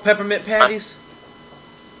York peppermint patties?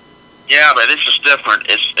 Yeah, but this is different.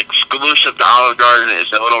 It's exclusive to Olive Garden.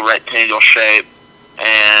 It's a little rectangle shape,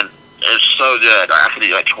 and it's so good. I could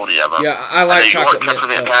eat like 20 of them. Yeah, I like chocolate mints.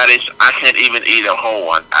 Peppermint patties, I can't even eat a whole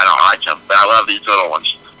one. I don't like them, but I love these little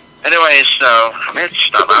ones. Anyway, so I made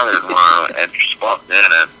stuff out there tomorrow and just walked in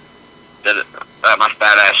and did it. My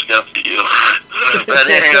fat ass go to you. But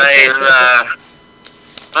anyways,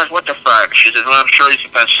 like, what the fuck? She said, well, I'm sure you can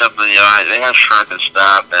find something, you know, they have shrimp and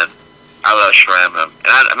stuff, and I love shrimp. And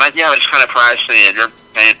I'm like, yeah, it's kind of pricey, and you're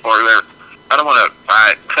paying for it. I don't want to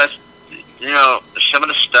buy it, because, you know, some of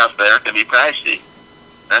the stuff there can be pricey.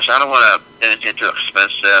 And I said, I don't want to get anything too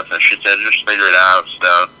expensive. And she said, just figure it out,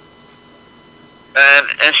 so. And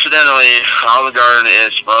incidentally, Olive Garden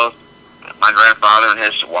is both my grandfather and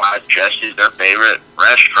his wife, Jesse's, their favorite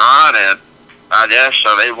restaurant, and I guess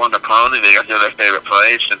so they won the pony, they got to their favorite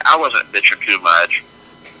place, and I wasn't bitching too much,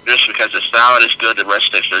 just because the salad is good, the bread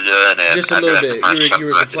sticks are good, and just a little bit. You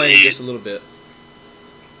were complaining just a little bit.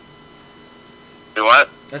 Do what?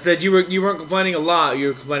 I said you weren't complaining a lot, you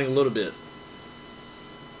were complaining a little bit.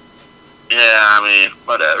 Yeah, I mean,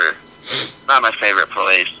 whatever. Not my favorite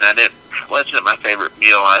place, and it wasn't my favorite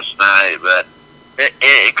meal last night, but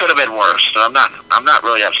it could have been worse. So I'm not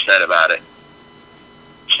really upset about it.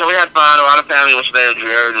 So we had fun. A lot of family was there.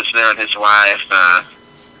 Jared was there and his wife.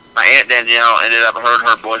 My Aunt Danielle her and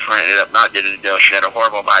her boyfriend ended up not getting to go. She had a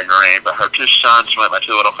horrible migraine, but her two sons went, my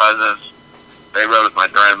two little cousins. They rode with my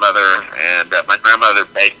grandmother, and my grandmother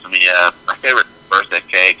baked me my favorite birthday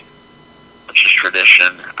cake, which is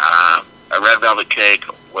tradition, a red velvet cake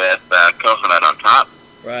with coconut on top.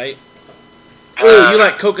 Right. Oh, you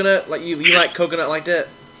like coconut? Like you like coconut like that?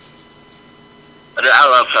 I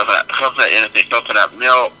love coconut. Coconut anything. Coconut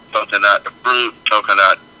milk, coconut fruit,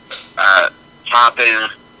 coconut topping,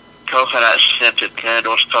 coconut scented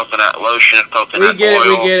candles, coconut lotion, coconut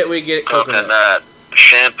oil. We get it. Coconut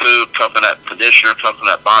shampoo, coconut conditioner,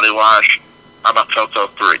 coconut body wash. I'm a cocoa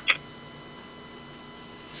freak.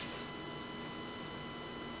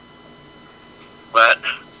 But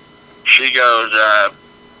she goes,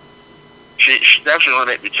 she's actually going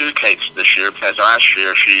to make me 2 cakes this year because last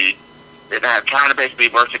year she didn't have time to make me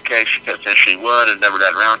birthday cakes. She kept saying she would and never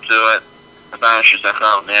got around to it. And finally she's like,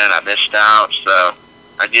 oh man, I missed out. So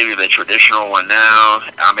I give you the traditional one now.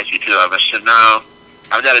 I'll make you 2 of them. I said, no,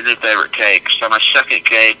 I've got a new favorite cake. So my second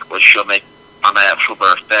cake, which she'll make on my actual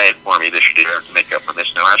birthday for me this year to make up for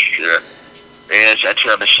missing last year, is a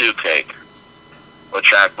tiramisu cake,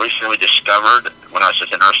 which I recently discovered when I was at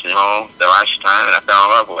the nursing home the last time, and I fell in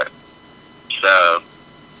love with it. So,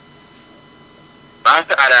 I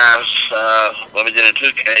thought when we did in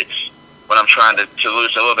 2 cakes, when I'm trying to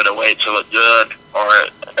lose a little bit of weight to look good or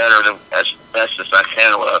better than as best as I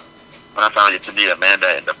can look, when I finally get to meet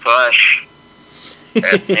Amanda in the flesh,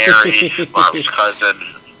 and Mary, Mom's cousin.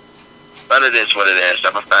 But it is what it is.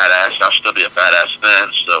 I'm a fat ass. I'll still be a fat ass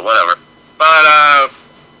then, so whatever. But,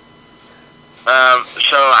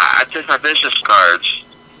 so I took my business cards.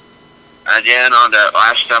 Again, on the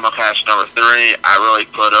last Simulcast number 3, I really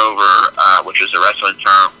put over, which is a wrestling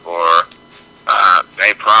term for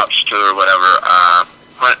a props to or whatever,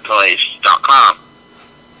 printplace.com.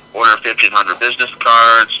 Ordered 1,500 business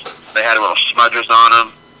cards. They had little smudges on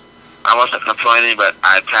them. I wasn't complaining, but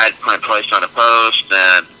I tagged Print Place on a post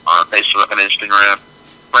and on Facebook and Instagram.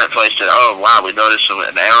 Print Place said, oh, wow, we noticed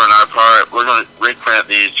an error on our part. We're going to reprint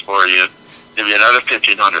these for you. Give you another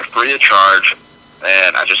 1,500 free of charge.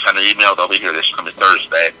 And I just got an email. They'll be here this coming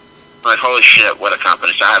Thursday. I'm like, holy shit, what a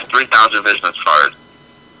company. So I have 3,000 business cards.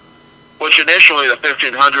 Which initially the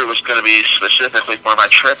 1,500 was going to be specifically for my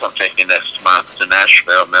trip I'm taking next month to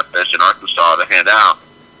Nashville, Memphis, and Arkansas to hand out.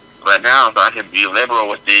 But now I can be liberal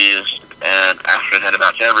with these and actually hand them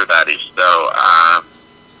out to everybody. So I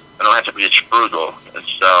don't have to be as frugal. And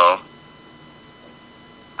so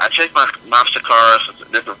I checked my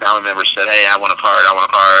Mastercard. Different family members said, hey, I want a card.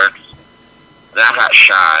 And I got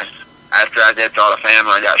shy. After I did to all the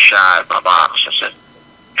family, I got shy of my box. I said,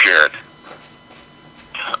 Jared,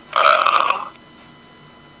 I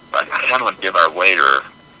kind of want to give our waiter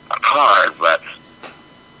a card, but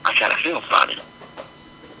I kind of feel funny.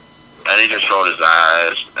 And he just rolled his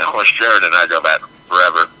eyes. And of course, Jared and I go back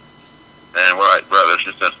forever. And we're like brothers.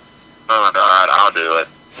 He says, oh my God, I'll do it.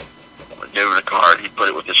 I gave him the card. He put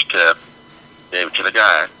it with his tip. Gave it to the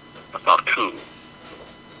guy. I thought, cool.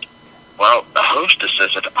 Well, the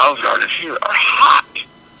hostesses at the Olive Garden here are hot.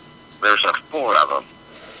 There's 4 of them.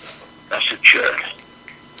 I said, Jared,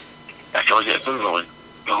 after we get food, we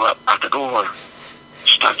go up out the door,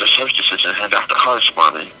 stop the hostesses and hand out the cards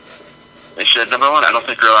for me. They said, number one, I don't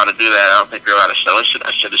think you're allowed to do that. I don't think you're allowed to solicit.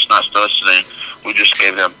 I said, it's not soliciting. We just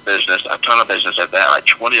gave them business, a ton of business at that. Like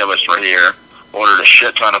 20 of us were here, ordered a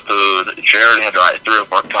shit ton of food. Jared had like 3 or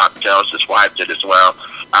 4 cocktails. His wife did as well.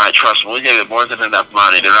 I trust me, we gave them more than enough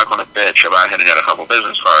money. They're not going to bitch about handing out a couple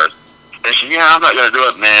business cards. They said, yeah, I'm not going to do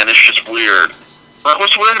it, man. It's just weird. I'm like,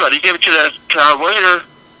 what's weird about it? You gave it to our waiter.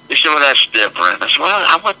 They said, well, that's different. I said, well,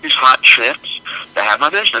 I want these hot chicks to have my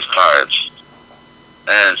business cards.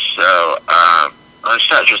 And so, it's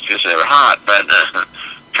not just because they were hot, but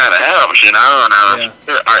kind of helps, you know. And I was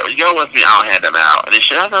like, all right, well, you go with me, I'll hand them out. And he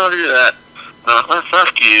said, I don't want to do that. And I'm like, well,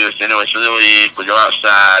 fuck you. So anyway, so we leave, we go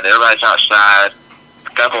outside, everybody's outside.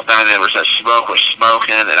 A couple of family members that smoke were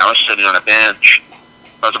smoking, and I was sitting on a bench.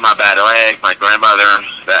 Because of my bad leg, my grandmother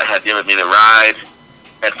that had given me the ride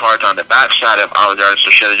had parked on the backside of Olive Garden,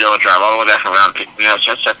 so she had to go and drive all the way back around and pick me up.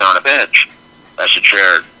 So I sat down on a bench. I said,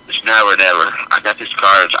 Jared, it's now or never. I got these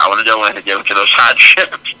cards. I want to go in and give them to those hot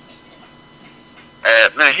chicks.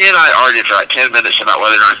 And man, he and I argued for like 10 minutes about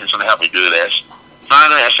whether or not he's going to help me do this.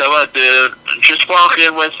 Finally, I said, look, dude, just walk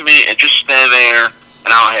in with me and just stand there,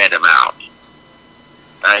 and I'll hand them out.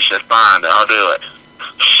 And I said, fine, I'll do it.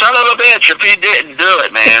 Son of a bitch, if he didn't do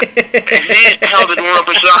it, man. And he held the door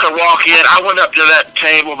open so I could walk in. I went up to that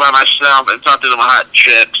table by myself and talked to them hot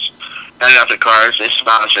chicks. Handed out the cards. They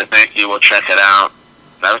smiled and said, thank you, we'll check it out.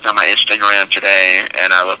 And I looked on my Instagram today,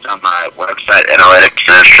 and I looked on my website analytics,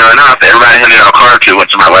 And sure enough, everybody handed out cards who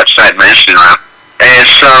went to my website and my Instagram. And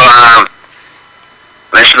so,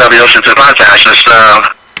 they said they'll be listening to the podcast. And so,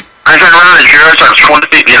 I turn around and Jared's like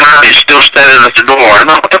 20 feet behind me, still standing at the door. I'm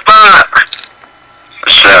like, what the fuck?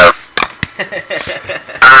 So,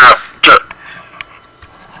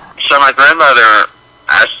 so my grandmother,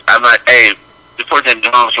 I'm like, hey, before they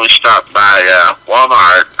go home, so we stopped by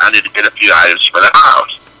Walmart. I need to get a few items for the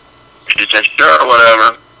house. She said, sure,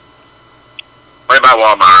 whatever. Went by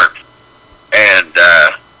Walmart, and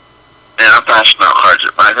I'm passing out cards.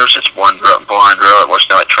 There's this one girl, blonde girl, that works in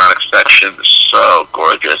the electronics section. So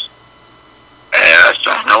gorgeous. And I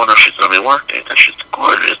said, I wonder if she's going to be working. And she's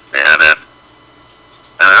gorgeous, man. And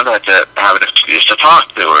I'd like to have an excuse to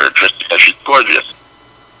talk to her just because she's gorgeous.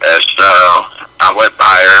 And so I went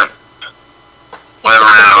by her, went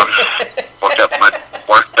around, worked up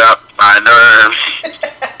my nerves.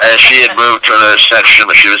 And she had moved to another section,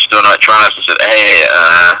 but she was still in electronics. I said, hey,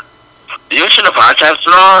 do you listen to podcasts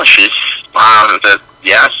at all? She smiled and said,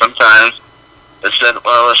 yeah, sometimes. I said,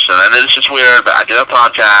 well, listen, I know this is weird, but I do a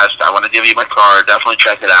podcast. I want to give you my card. Definitely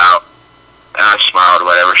check it out. And I smiled or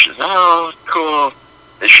whatever. She said, oh, cool.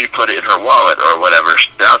 And she put it in her wallet or whatever. She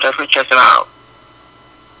said, I'll definitely check it out.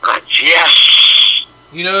 I'm like, yes.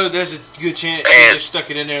 You know, there's a good chance she just stuck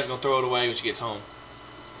it in there and is going to throw it away when she gets home.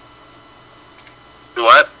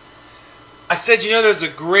 What? I said, you know, there's a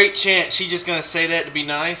great chance she's just going to say that to be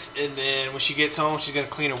nice, and then when she gets home, she's going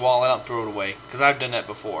to clean her wallet out and throw it away. Because I've done that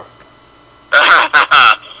before.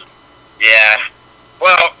 Yeah.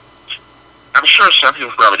 Well, I'm sure some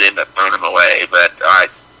people probably end up throwing them away, but I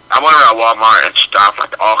went around Walmart and stopped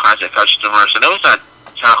like all kinds of customers, and it was at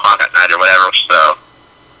 10 o'clock at night or whatever, so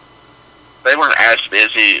they weren't as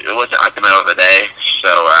busy. It wasn't like the middle of the day, so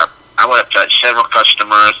I went up to several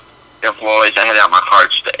customers, employees. I handed out my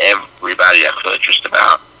cards to everybody I could, just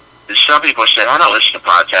about. And some people said, I don't listen to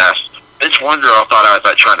podcasts. This one girl thought I was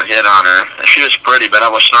like trying to hit on her, and she was pretty, but I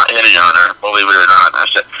was not hitting on her, believe it or not. And I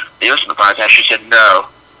said, do you listen to podcasts? She said, no.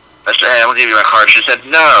 I said, hey, I'm going to give you my card. She said,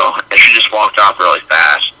 no. And she just walked off really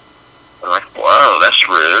fast. I'm like, whoa, that's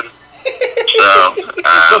rude. So,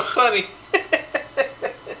 so funny.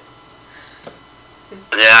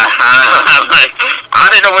 Yeah, I'm like,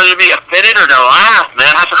 I didn't know whether to be offended or to laugh,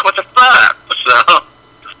 man. I was like, what the fuck? So,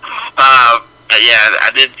 yeah,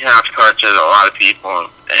 I did hand out cards to a lot of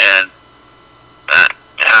people, and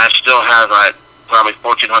I still have like probably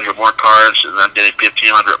 1,400 more cards, and I'm getting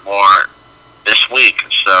 1,500 more this week,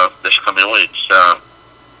 so this coming week. So,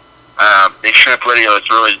 Big Shrimp Radio is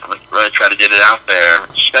really trying to get it out there,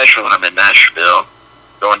 especially when I'm in Nashville,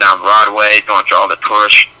 going down Broadway, going to all the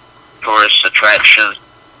tourist attractions,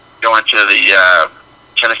 going to the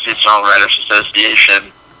Tennessee Songwriters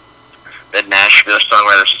Association, the Nashville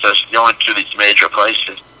Songwriters Association, going to these major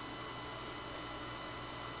places,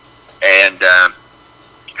 and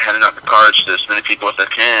handing out the cards to as many people as I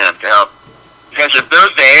can to help. Because if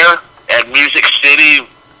they're there at Music City,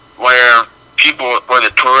 where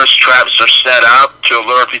the tourist traps are set up to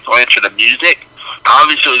lure people into the music,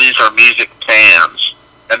 obviously these are music fans.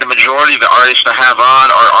 And the majority of the artists I have on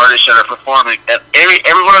are artists that are performing at every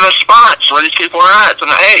one of those spots where these people are at. So,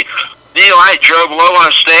 hey, do you like Joe Blow on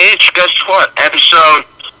a stage? Guess what? Episode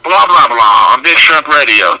blah, blah, blah on Big Shrimp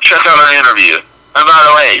Radio. Check out our interview. And by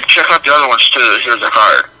the way, check out the other ones too. Here's a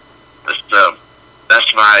card.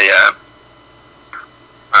 That's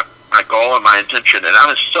my goal and my intention, and I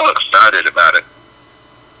was so excited about it.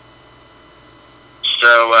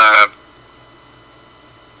 So,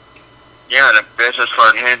 yeah, the business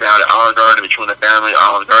card handout at Olive Garden between the family,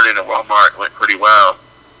 Olive Garden, and Walmart went pretty well.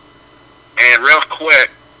 And real quick,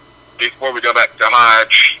 before we go back to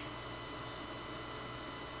Hodge,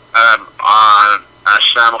 on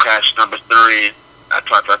Simulcast number 3, I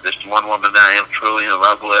talked about this one woman that I am truly in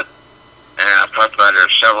love with, and I've talked about her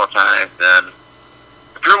several times. And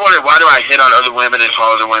if you're wondering why do I hit on other women and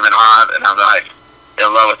call other women hot, and I'm like in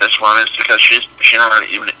love with this woman, it's because she's not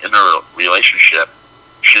even in a relationship.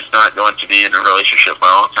 She's not going to be in a relationship for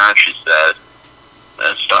a long time, she says.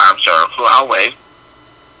 And so I'm sorry, well, I'll wait.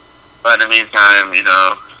 But in the meantime, you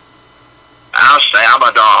know, I'll say I'm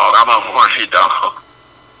a dog. I'm a horny dog.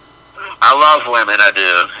 I love women, I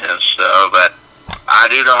do, and so, but I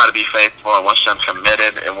do know how to be faithful. And once I'm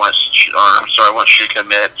committed, and once she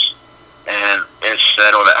commits, and it's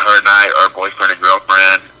settled that her and I are boyfriend and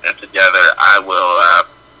girlfriend, and together, I will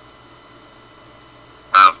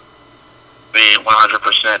be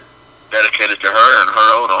 100% dedicated to her and her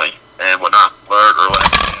only, and will not flirt or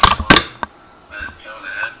whatever. Until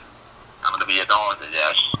then, I'm going to be a dog, I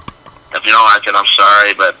guess. If you don't like it, I'm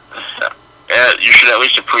sorry, but you should at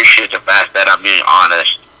least appreciate the fact that I'm being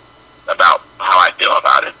honest about how I feel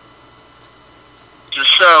about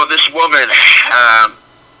this woman,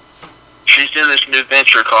 she's in this new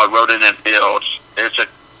venture called Roden and Fields. It's a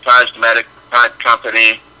cosmetic type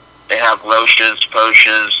company. They have lotions,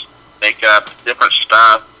 potions, makeup, different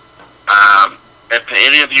stuff. If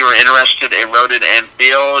any of you are interested in Roden and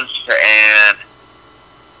Fields, and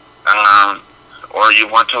or you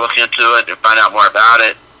want to look into it and find out more about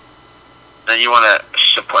it, then you want to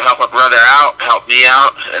help a brother out, help me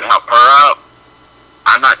out, and help her out.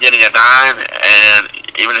 I'm not getting a dime, and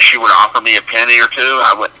even if she would offer me a penny or two,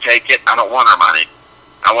 I wouldn't take it. I don't want her money.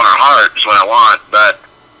 I want her heart is what I want, but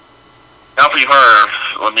helping her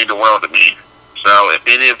would mean the world to me. So if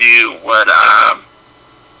any of you would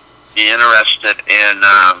be interested in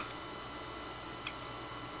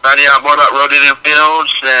finding out more about Roden and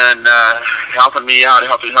Fields and helping me out,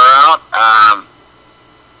 helping her out,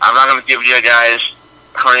 I'm not going to give you guys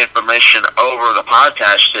her information over the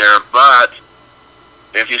podcast here, but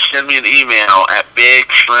if you send me an email at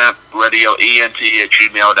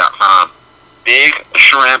bigshrimpradio@gmail.com,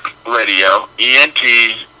 bigshrimpradio,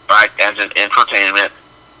 ENT, like as in entertainment,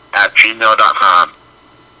 at gmail.com.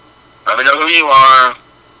 Let me know who you are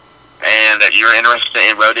and that you're interested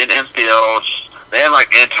in Roden and Fields. They have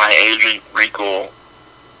like anti-aging wrinkle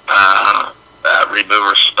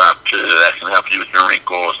remover stuff too that can help you with your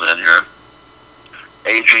wrinkles and your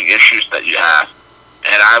aging issues that you have.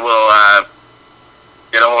 And I will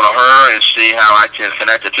get a hold of her and see how I can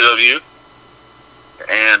connect the two of you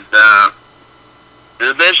and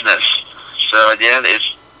do business. So again,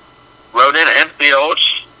 it's Roden and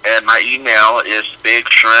Fields, and my email is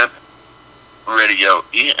bigshrimpradio,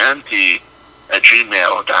 ENT,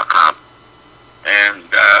 @gmail.com. And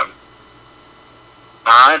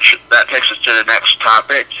that takes us to the next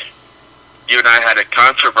topic. You and I had a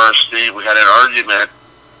controversy. We had an argument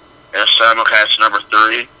in Simulcast number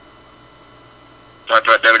 3. Talked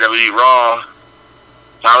about WWE Raw.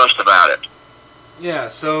 Tell us about it. Yeah,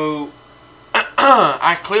 so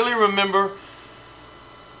I clearly remember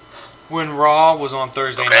when Raw was on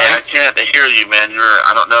Thursday nights. I can't hear you, man.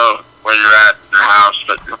 I don't know where you're at in your house,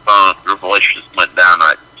 but your voice just went down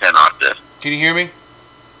like 10 octaves. Can you hear me?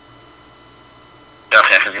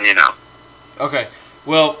 Okay, I can hear you now. Okay,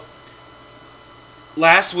 well,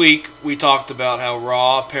 last week we talked about how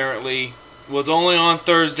Raw apparently was only on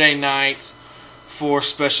Thursday nights for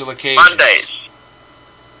special occasions. Mondays.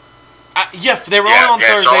 Yeah, they were only on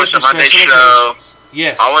Thursdays for special occasions.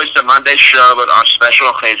 Yes. Always the Monday show, but on special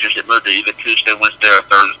occasions it moved to either Tuesday, Wednesday, or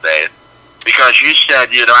Thursday. Because you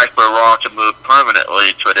said you'd like for Raw to move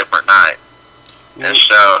permanently to a different night. And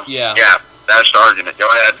so, yeah, that's the argument. Go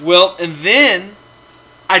ahead. Well, and then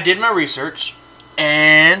I did my research,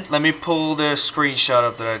 and let me pull the screenshot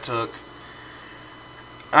up that I took.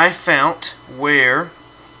 I found where,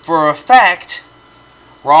 for a fact,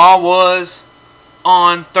 Raw was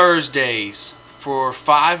on Thursdays for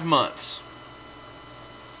 5 months.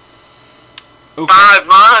 Okay. 5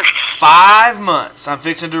 months? 5 months. I'm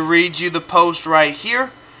fixing to read you the post right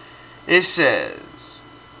here. It says,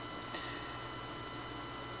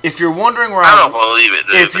 if you're wondering where I don't believe it,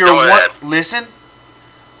 dude. Listen.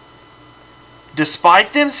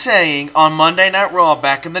 Despite them saying on Monday Night Raw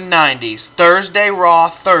back in the 90s, Thursday Raw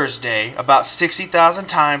Thursday, about 60,000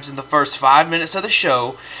 times in the first 5 minutes of the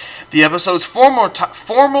show, the episode's formal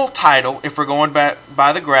title, if we're going back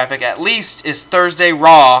by the graphic, at least is Thursday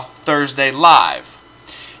Raw Thursday Live.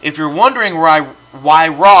 If you're wondering why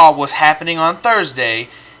Raw was happening on Thursday,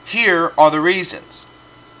 here are the reasons.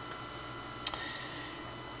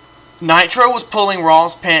 Nitro was pulling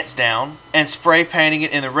Raw's pants down and spray painting it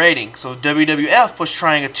in the rating, so WWF was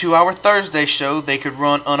trying a 2-hour Thursday show they could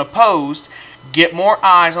run unopposed, get more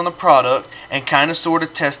eyes on the product, and kind of sort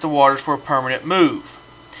of test the waters for a permanent move.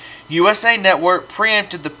 USA Network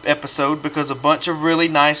preempted the episode because a bunch of really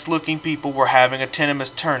nice looking people were having a tennis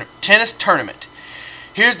tournament.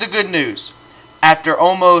 Here's the good news. After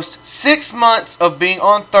almost 6 months of being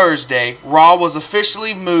on Thursday, Raw was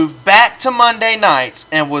officially moved back to Monday nights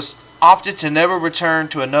and was opted to never return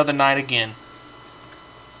to another night again.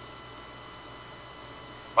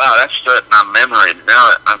 Wow, that's my memory. Now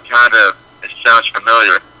it sounds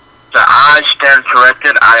familiar. So I stand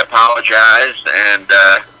corrected. I apologize. And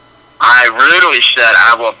I rudely said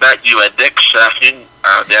I will bet you a dick sucking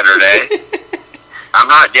the other day. I'm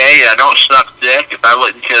not gay. I don't suck dick. If I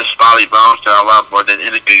wouldn't kiss Bobby Bones, that I love more than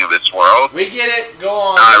anything in this world. We get it. Go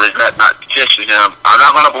on. I regret not kissing him. I'm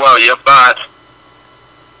not going to blow you, but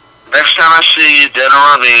next time I see you, dinner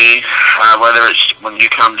on me, whether it's when you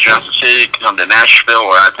come to Johnson City, come to Nashville,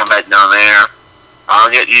 or I come back down there, I'll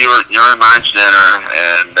get you and mine's dinner,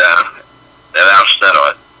 and then I'll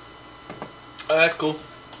settle it. Oh, that's cool.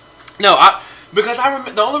 No, Because I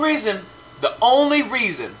remember the only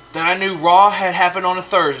reason that I knew Raw had happened on a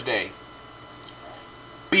Thursday,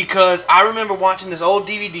 because I remember watching this old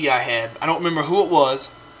DVD I had. I don't remember who it was,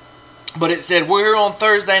 but it said, "We're here on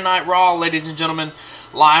Thursday Night Raw, ladies and gentlemen,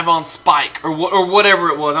 live on Spike," or whatever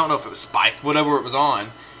it was. I don't know if it was Spike, whatever it was on.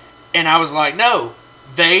 And I was like, no,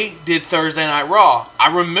 they did Thursday Night Raw. I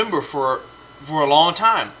remember for a long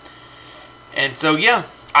time. And so, yeah,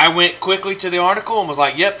 I went quickly to the article and was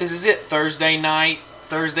like, yep, this is it. Thursday night,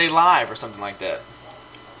 Thursday live, or something like that.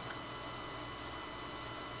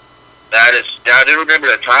 I do remember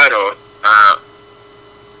the title,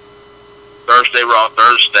 Thursday Raw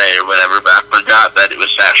Thursday or whatever, but I forgot that it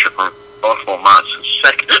was actually for multiple months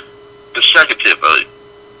consecutively.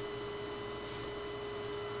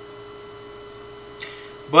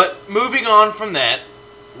 But moving on from that,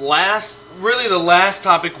 the last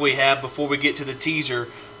topic we have before we get to the teaser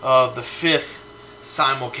of the 5th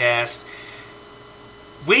simulcast,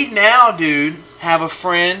 we now, dude, have a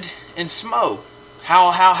friend in Smo. How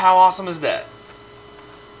awesome is that?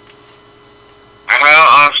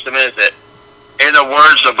 How awesome is it? In the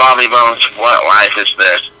words of Bobby Bones, what life is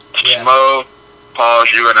this? Yeah. Smo, Paul,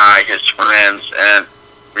 you and I, his friends, and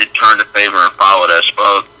returned the favor and followed us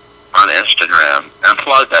both on Instagram and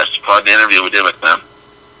plugged the interview we did with them.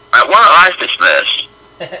 What life is this?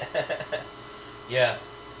 Yeah.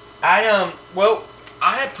 I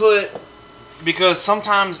had put, because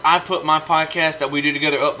sometimes I put my podcast that we do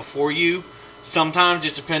together up before you. Sometimes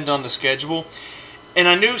it depends on the schedule. And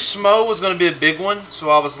I knew Smo was going to be a big one, so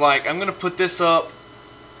I was like, I'm going to put this up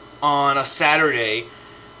on a Saturday,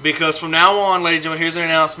 because from now on, ladies and gentlemen, here's an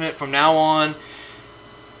announcement. From now on,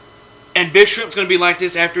 and Big Shrimp's going to be like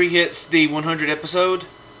this after he hits the 100 episode.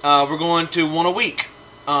 We're going to one a week.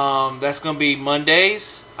 That's going to be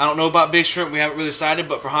Mondays. I don't know about Big Shrimp. We haven't really decided,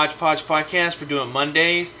 but for Hodgepodge Podcast, we're doing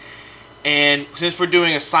Mondays. And since we're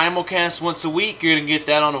doing a simulcast once a week, you're going to get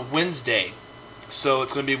that on a Wednesday. So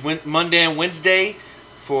it's going to be Monday and Wednesday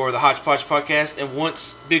for the Hodgepodge Podcast. And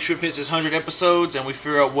once Big Shrimp hits his 100 episodes and we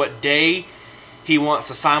figure out what day he wants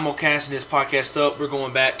to simulcast in his podcast up, we're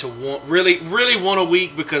going back to one, really one a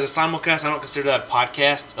week, because a simulcast, I don't consider that a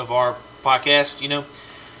podcast of our podcast, you know.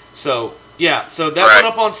 So, yeah, so that went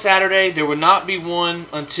up on Saturday. There will not be one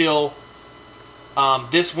until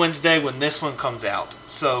this Wednesday when this one comes out.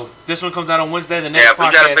 So, this one comes out on Wednesday. The next podcast. Yeah,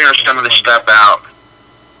 we got to figure some of this stuff out.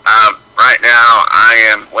 Right now, I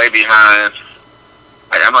am way behind.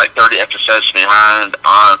 I'm like 30 episodes behind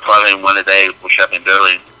on plugging one a day, which I've been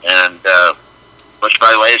doing. And, which,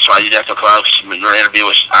 by the way, is why you have to plug our interview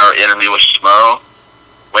with Smo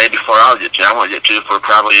way before I'll get to. I won't get to for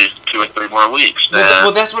probably 2 or 3 more weeks.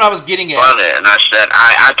 Well, that's what I was getting at. And I said,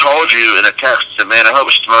 I told you in a text, I said, man, I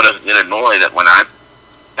hope Smo doesn't get annoyed that when I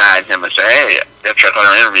tagged him and say, hey, go check out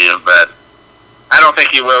our interview. But I don't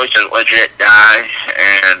think he will. He's a legit guy.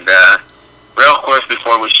 And real quick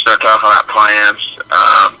before we start talking about plans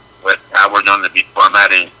with how we're going to be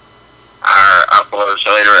formatting our uploads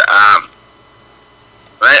later,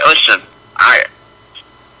 listen,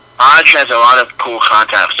 Hodge has a lot of cool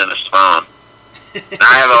contacts in his phone.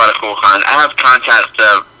 I have a lot of cool contacts. I have contacts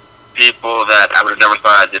of people that I would have never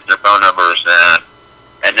thought I'd get their phone numbers,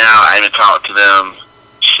 and now I even talk to them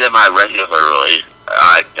semi-regularly,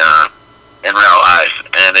 like, in real life,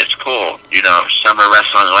 and it's cool. You know, some are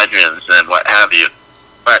wrestling legends and what have you.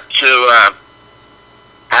 But to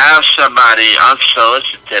have somebody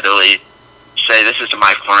unsolicitedly say, this is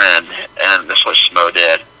my friend, and this was Smo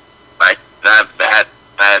did, like, that's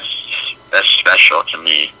special to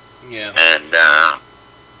me. Yeah. And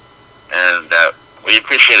we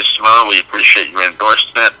appreciate it, Smo. We appreciate your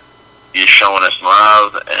endorsement. You showing us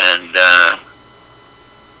love, and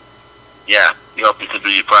yeah, we hope we can do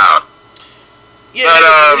you proud. Yeah, but,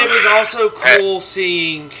 and it was also cool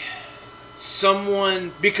seeing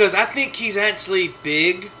someone, because I think he's actually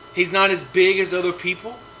big. He's not as big as other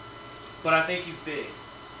people, but I think he's big.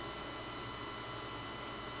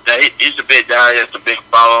 Yeah, he's a big guy. He has a big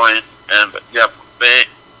following, and yeah,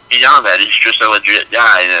 beyond that, he's just a legit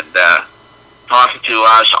guy. And talking to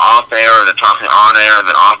us off air, and then talking on air, and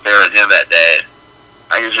then off air at the end of that day,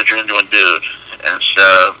 he's a genuine dude, and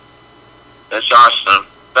so that's awesome.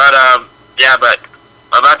 But yeah, but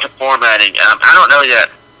about the formatting, I don't know yet.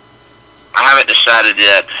 I haven't decided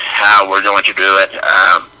yet how we're going to do it.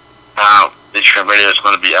 How this video is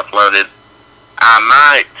going to be uploaded. I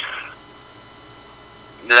might.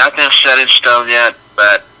 Nothing's set in stone yet,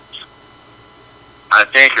 but I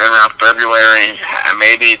think around February, I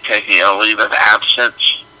may be taking a leave of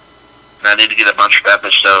absence, and I need to get a bunch of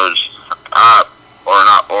episodes up, or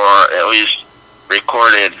at least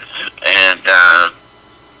recorded, and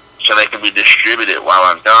so they can be distributed while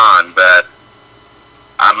I'm gone, but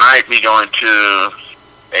I might be going to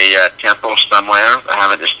a temple somewhere. I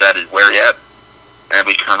haven't decided where yet. And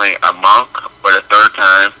becoming a monk for the third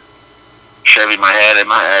time, shaving my head and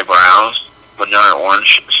my eyebrows, putting on an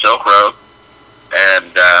orange silk robe,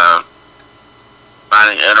 and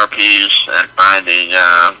finding inner peace and finding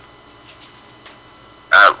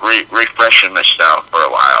refreshing myself for a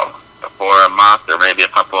while. For a month or maybe a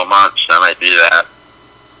couple of months, I might do that.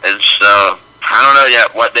 And so, I don't know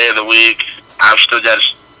yet what day of the week. I'm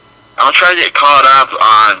trying to get caught up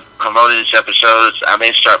on promoting these episodes. I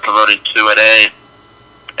may start promoting 2 a day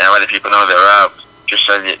and letting people know they're up, just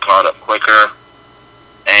so I can get caught up quicker.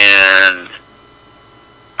 And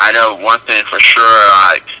I know one thing for sure,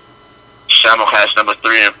 like Simulcast number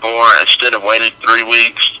 3 and 4, instead of waiting 3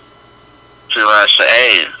 weeks to say,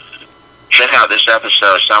 hey, check out this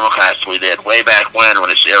episode of Simulcast we did way back when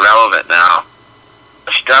it's irrelevant now.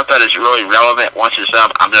 The stuff that is really relevant, once it's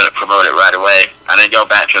up, I'm going to promote it right away. I didn't go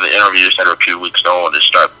back to the interviews that are a few weeks old and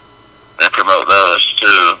start and promote those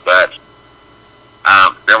too. But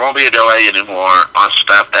there won't be a delay anymore on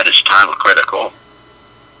stuff that is time critical.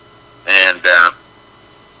 And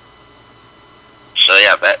so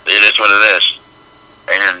yeah, it is what it is.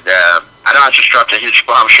 And I know I just dropped a huge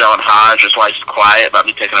bombshell on Hodge. That's why he's quiet about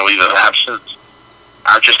me taking a leave of absence.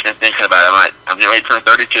 I've just been thinking about it. I'm getting ready to turn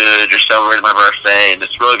 32, just celebrating my birthday, and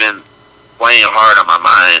it's really been weighing hard on my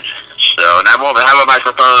mind. So, and I won't have a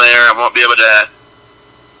microphone there. I won't be able to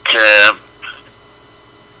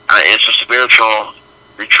it's a spiritual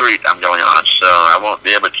retreat I'm going on, so I won't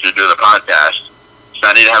be able to do the podcast. So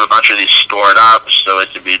I need to have a bunch of these stored up so it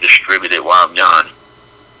can be distributed while I'm gone.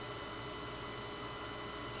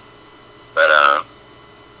 But,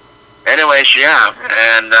 anyways, yeah,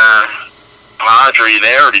 and, Hodge, are you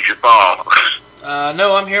there, or did you fall?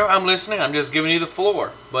 No, I'm here. I'm listening. I'm just giving you the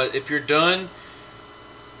floor. But if you're done,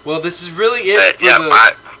 well, this is really it.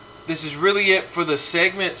 This is really it for the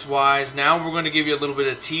segments wise. Now we're going to give you a little bit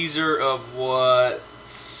of teaser of what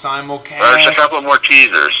Simulcast. There's a couple more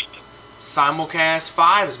teasers. Simulcast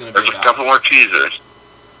 5 is going to be about. There's a couple more teasers.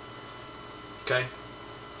 Okay.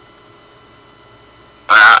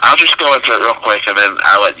 I'll just go into it real quick, and then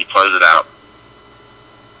I'll let you close it out.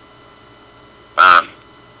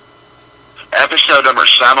 Episode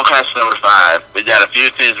Simulcast number 5, we got a few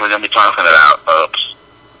things we're going to be talking about, folks.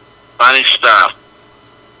 Funny stuff.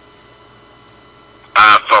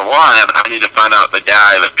 For one, I need to find out the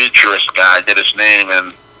guy, the futurist guy, get his name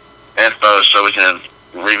and info so we can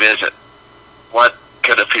revisit what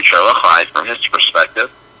could the future look like from his perspective.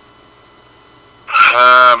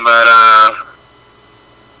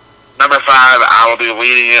 Number 5, I will be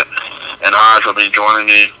leading it, and Hodge will be joining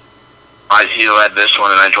me. He led this one,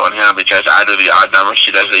 and I joined him because I do the odd numbers,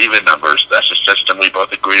 he does the even numbers. That's the system we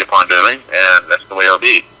both agreed upon doing, and that's the way it'll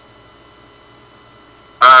be.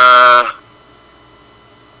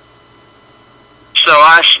 So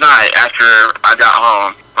last night, after I got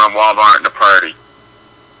home from Walmart and the party,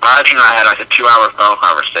 Hodge and I had like a 2-hour phone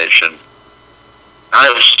conversation. And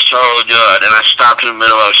it was so good, and I stopped in the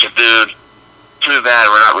middle of it and said, dude, too bad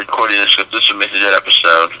we're not recording this, because this would make a good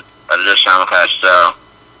episode of this Simulcast, so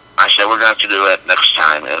I said, we're going to have to do it next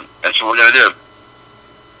time, and that's what we're going to do.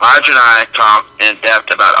 Hodge and I talked in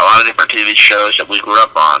depth about a lot of different TV shows that we grew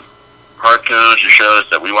up on. Cartoons and shows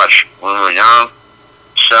that we watched when we were young.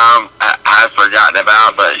 Some I've forgotten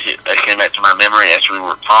about, but it came back to my memory as we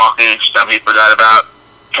were talking. Some he forgot about.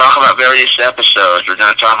 Talk about various episodes. We're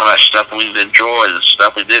going to talk about stuff we've enjoyed and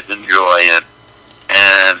stuff we didn't enjoy,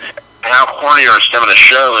 and how corny are some of the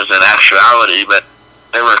shows in actuality, but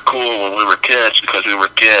they were cool when we were kids because we were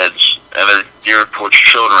kids, and they're geared towards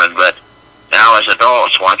children. But now as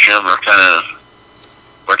adults watching them, we're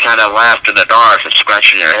kind of left in the dark and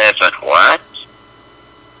scratching your heads like, what?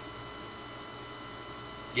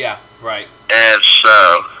 Yeah, right. And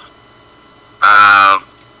so,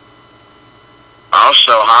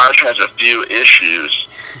 also Hodge has a few issues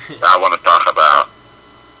that I want to talk about.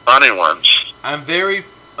 Funny ones. I'm very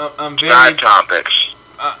side topics.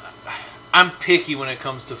 I'm picky when it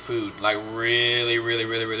comes to food. Like, really, really,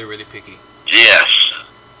 really, really, really picky. Yes.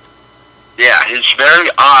 Yeah, he's very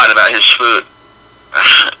odd about his food.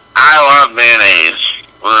 I love mayonnaise.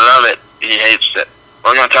 Love it. He hates it.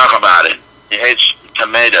 We're going to talk about it. He hates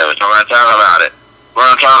tomatoes. We're going to talk about it. We're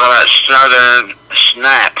going to talk about southern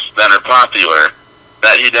snacks that are popular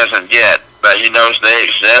that he doesn't get, but he knows they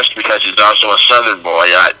exist because he's also a southern boy.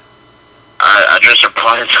 I just a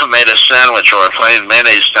plain tomato sandwich or a plain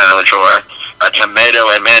mayonnaise sandwich or a tomato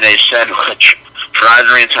and mayonnaise sandwich, fried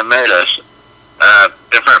green tomatoes.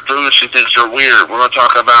 Different foods he thinks are weird. We're going to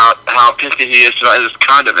talk about how picky he is about his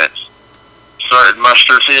condiments. certain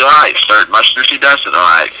mustards he likes, certain mustards he doesn't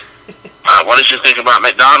like. What did you think about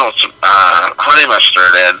McDonald's honey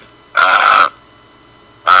mustard and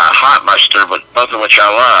hot mustard, both of which I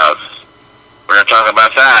love? We're going to talk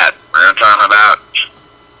about that. We're going to talk about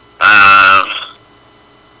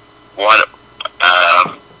what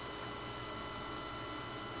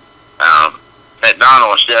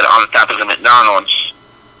McDonald's did on the topic of McDonald's.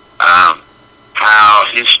 How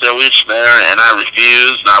he still eats there, and I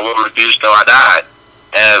refuse, and I will refuse till I die.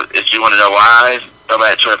 And if you want to know why, go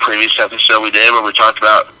back to a previous episode we did where we talked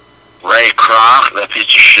about Ray Kroc, that piece of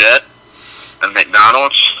shit, and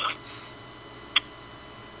McDonald's.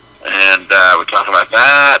 And we talk about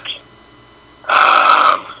that.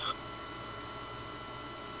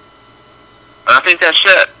 And I think that's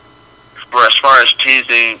it for as far as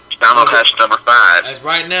teasing Simulcast number 5. As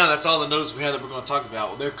right now, that's all the notes we have that we're going to talk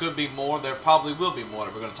about. There could be more. There probably will be more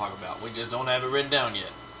that we're going to talk about. We just don't have it written down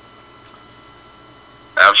yet.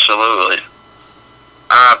 Absolutely.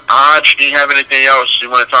 Hodge, do you have anything else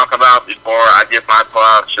you want to talk about before I give my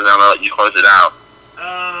plugs, and then I'll let you close it out?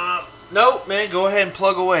 Nope, man. Go ahead and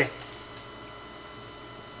plug away.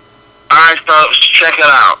 Alright, folks, check it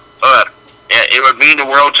out. Look, it would mean the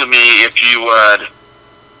world to me if you would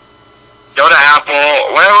go to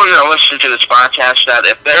Apple, wherever you're listening to this podcast at,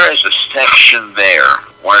 if there is a section there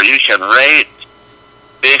where you can rate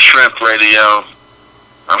Big Shrimp Radio,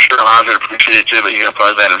 I'm sure Hodge would appreciate it too, but you can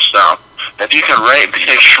plug that himself. If you can rate Big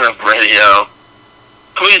Shrimp Radio,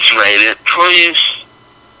 please rate it, please.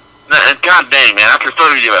 God dang, man, I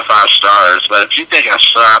prefer to give it 5 stars, but if you think I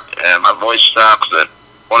suck and my voice sucks and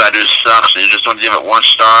what I do sucks and you just want to give it 1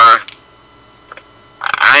 star,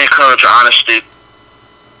 I encourage honesty,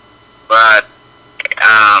 but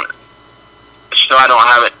so I don't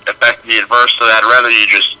have it affect me adversely. I'd rather you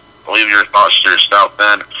just leave your thoughts to yourself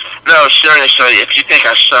then. No, seriously, if you think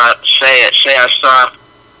I suck, say it. Say I suck.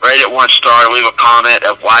 Rate it 1 star. Leave a comment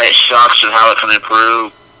of why it sucks and how it can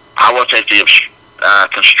improve. I will take the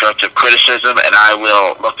constructive criticism, and I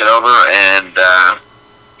will look it over and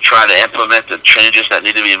try to implement the changes that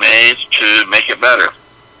need to be made to make it better.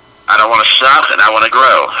 I don't want to suck, and I want to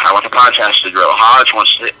grow. I want the podcast to grow. Hodge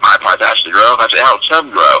wants my podcast to grow because it helps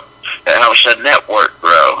him grow. It helps the network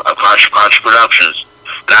grow of Hodge Productions.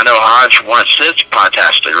 And I know Hodge wants his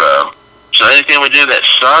podcast to grow. So anything we do that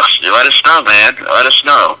sucks, you let us know, man. Let us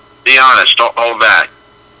know. Be honest. Don't hold back.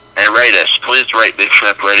 And rate us. Please rate Big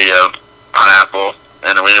Shrimp Radio on Apple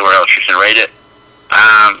and anywhere else you can rate it.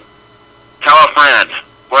 Tell a friend.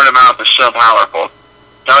 Word of mouth is so powerful.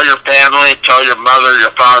 Tell your family, tell your mother,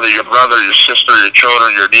 your father, your brother, your sister, your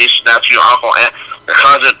children, your niece, nephew, uncle, aunt, your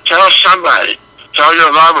cousin. Tell somebody. Tell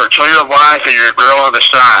your lover, tell your wife and your girl on the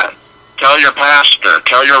side. Tell your pastor,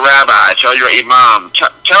 tell your rabbi, tell your imam.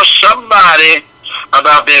 Tell somebody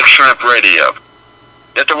about Big Shrimp Radio.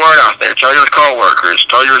 Get the word out there. Tell your coworkers,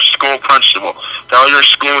 tell your school principal, tell your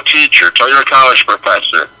school teacher, tell your college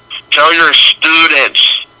professor. Tell your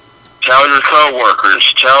students, tell your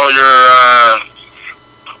coworkers, tell your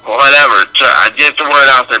whatever. Get the word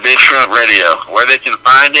out there, Big Shrimp Radio, where they can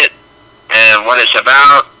find it and what it's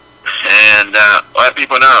about, and let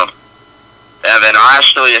people know. And then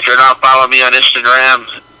lastly, if you're not following me on Instagram,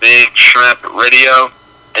 Big Shrimp Radio,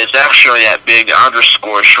 it's actually at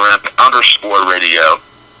big_shrimp_radio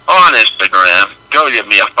on Instagram. Go give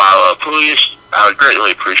me a follow, please. I would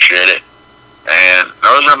greatly appreciate it. And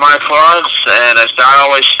those are my plugs, and as I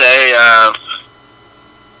always say,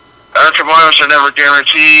 our tomorrows are never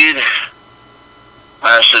guaranteed,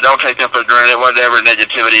 so don't take them for granted. Whatever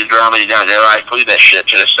negativity, drama you got in your life, leave that shit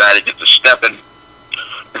to the side and get to stepping,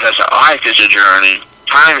 because life is a journey.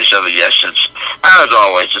 Time is of the essence. As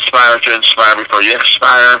always, aspire to inspire before you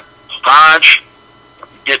expire. Hodge,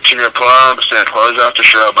 get to your plugs and close out the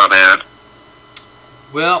show, my man.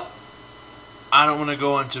 Well, I don't want to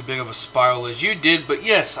go into big of a spiral as you did, but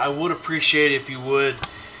yes, I would appreciate it if you would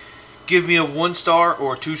give me a 1 star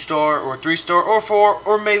or a 2 star or a 3 star or 4,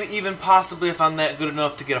 or maybe even possibly if I'm that good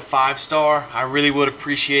enough to get a 5 star. I really would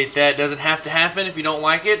appreciate that. It doesn't have to happen. If you don't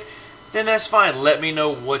like it, then that's fine. Let me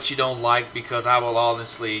know what you don't like, because I will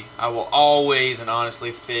always and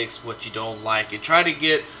honestly fix what you don't like and try to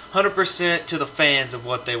get 100% to the fans of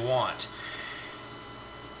what they want.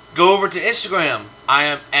 Go over to Instagram. I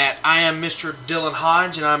am Mr. Dylan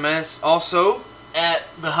Hodge, and I'm also at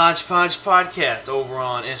the Hodgepodge Podcast over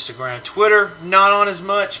on Instagram. Twitter, not on as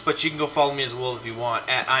much, but you can go follow me as well if you want,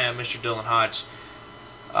 at I am Mr. Dylan Hodge.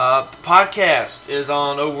 The podcast is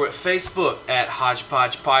on over at Facebook at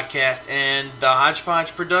Hodgepodge Podcast and the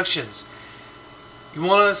Hodgepodge Productions. You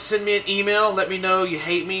want to send me an email, let me know you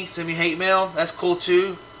hate me, send me hate mail, that's cool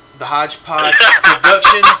too. The Hodgepodge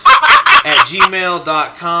Productions at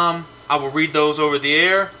gmail.com. I will read those over the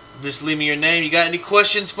air. Just leave me your name. You got any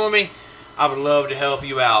questions for me? I would love to help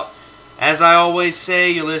you out. As I always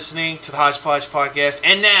say, you're listening to the Hodgepodge Podcast.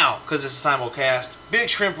 And now, because it's a simulcast, Big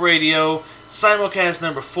Shrimp Radio, simulcast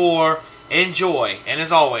number 4. Enjoy. And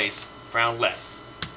as always, frown less.